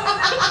God.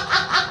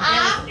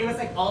 And it was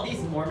like all these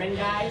Mormon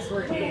guys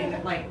were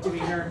in like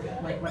doing their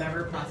like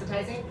whatever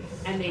proselytizing,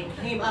 and they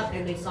came up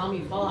and they saw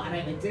me fall, and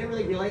I like didn't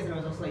really realize, and I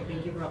was also like,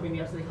 thank you for helping me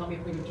up. So they called me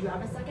up like, do you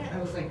have a second? And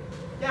I was like,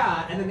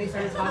 yeah. And then they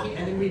started talking,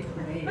 and then we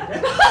prayed.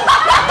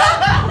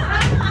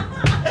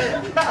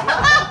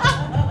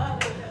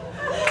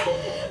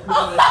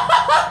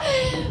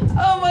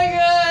 Oh my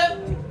God.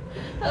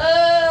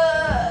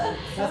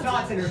 That's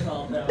not Tinder's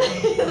fault though.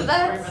 That's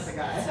Sorry about the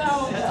guy.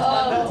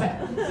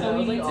 So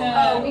we need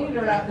to. we need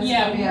to wrap this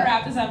Yeah, up. we can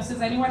wrap this up. So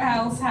does anyone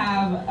else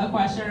have a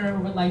question or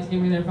would like to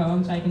give me their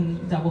phone so I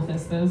can double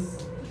fist this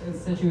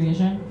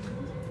situation?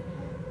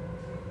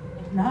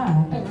 If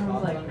not,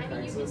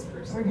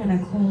 we're gonna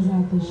close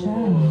out the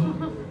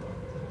show.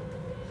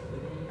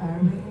 Are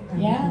we?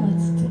 Yeah,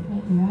 let's do it.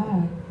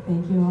 Yeah.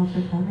 Thank you all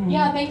for coming.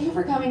 Yeah, thank you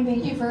for coming.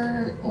 Thank you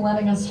for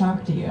letting us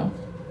talk to you.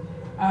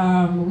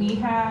 We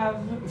have.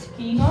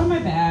 Can you go in my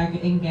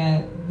bag and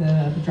get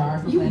the jar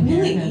from Planned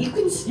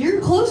Parenthood?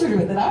 You're closer to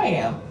it than I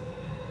am.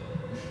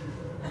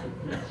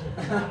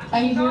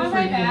 Are you Go here in for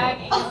my your- bag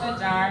and get the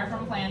jar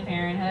from Planned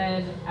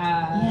Parenthood.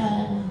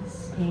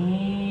 Yes.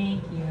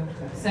 Thank you.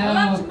 So. I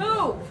love to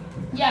move.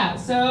 Yeah,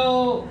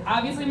 so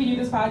obviously we do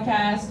this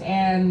podcast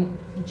and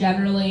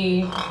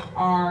generally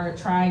are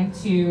trying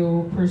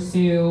to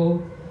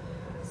pursue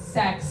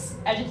sex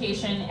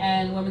education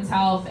and women's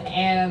health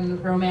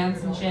and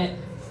romance and shit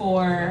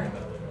for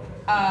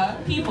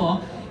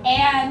people.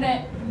 And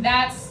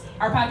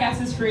our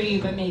podcast is free,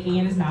 but making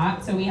it is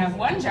not. So we have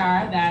one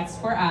jar that's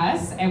for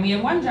us, and we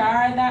have one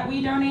jar that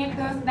we donate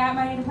that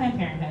money to Planned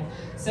Parenthood.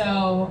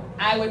 So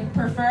I would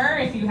prefer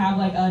if you have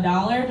like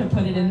 $1 to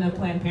put it in the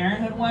Planned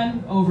Parenthood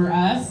one over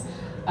us,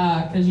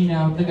 because you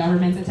know the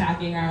government's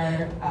attacking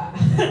our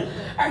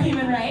our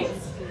human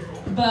rights.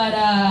 But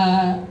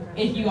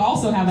if you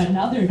also have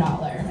another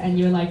 $1 and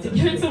you would like to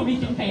give it so we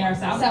can pay our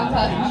SoundCloud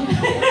account,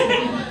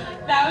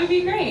 that would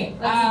be great.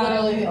 That's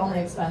literally the only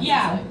expense.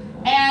 Yeah.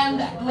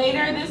 And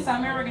later this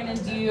summer, we're gonna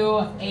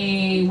do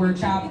a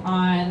workshop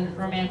on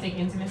romantic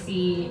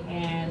intimacy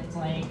and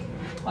like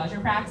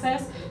pleasure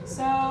praxis.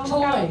 So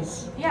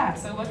Toys.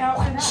 So look out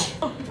for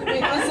that.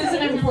 Wait, this is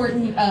an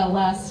important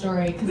last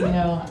story because you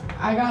know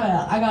I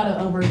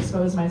gotta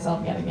overexpose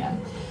myself yet again.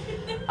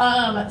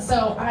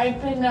 So I've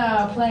been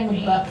playing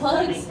with butt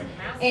plugs,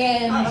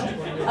 and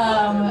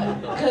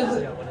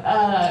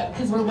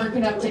because we're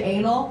working up to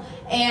anal,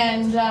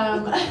 and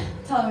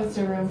telling this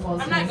to a room full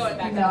of I'm not going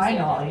back No, I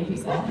know all you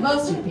people,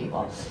 most of you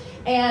people.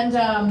 And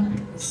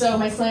so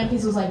my slam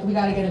piece was like, we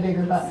gotta get a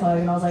bigger butt plug,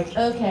 and I was like,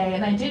 okay.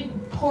 And I did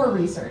poor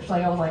research,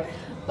 like I was like,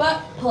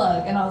 butt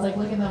plug, and I was like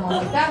looking at them, I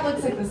was like, that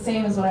looks like the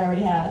same as what I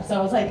already had. So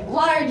I was like,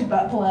 large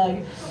butt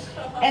plug.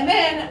 And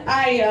then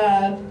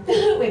I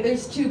wait,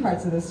 there's two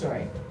parts of this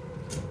story.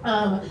 So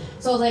I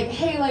was like,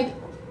 hey, like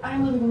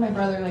I'm living with my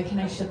brother, like can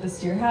I ship this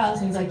to your house?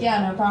 And he's like,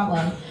 yeah, no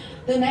problem.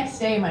 The next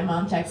day, my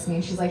mom texts me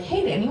and she's like,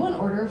 hey, did anyone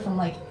order from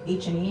like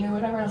H&E or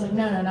whatever? And I was like,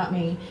 no, not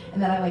me.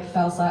 And then I like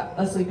fell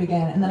asleep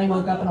again. And then I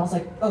woke up and I was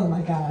like, oh my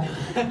God.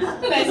 So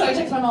I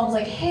texted my mom, I was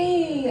like,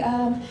 hey,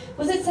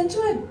 was it sent to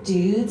a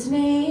dude's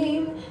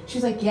name? She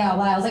was like, yeah,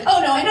 why? I was like,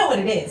 oh no, I know what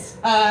it is.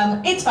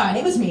 It's fine,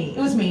 it was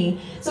me.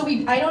 So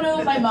I don't know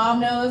if my mom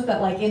knows that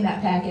like in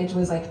that package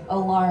was like a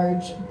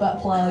large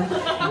butt plug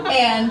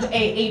and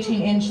a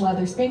 18-inch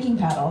leather spanking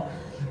paddle.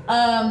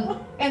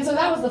 And so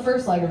that was the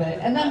first leg of it.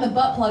 And then the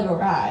butt plug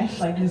arrived.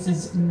 Like, this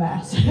is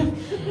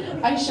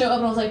massive. I show up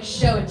and I was like,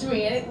 show it to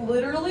me. And it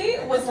literally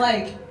was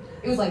like,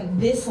 it was like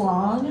this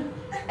long.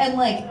 And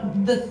like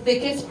the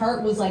thickest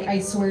part was like,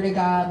 I swear to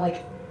God,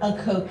 like a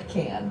Coke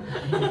can.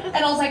 And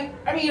I was like,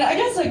 I mean, I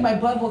guess like my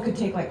butthole could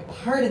take like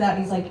part of that.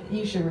 And he's like,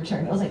 you should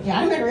return it. I was like,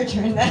 yeah, I'm gonna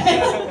return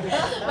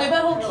that. My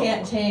butthole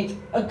can't take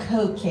a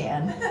Coke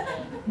can.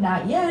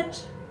 Not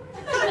yet.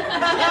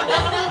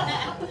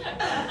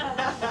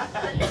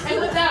 And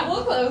with that,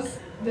 we'll close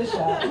the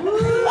show.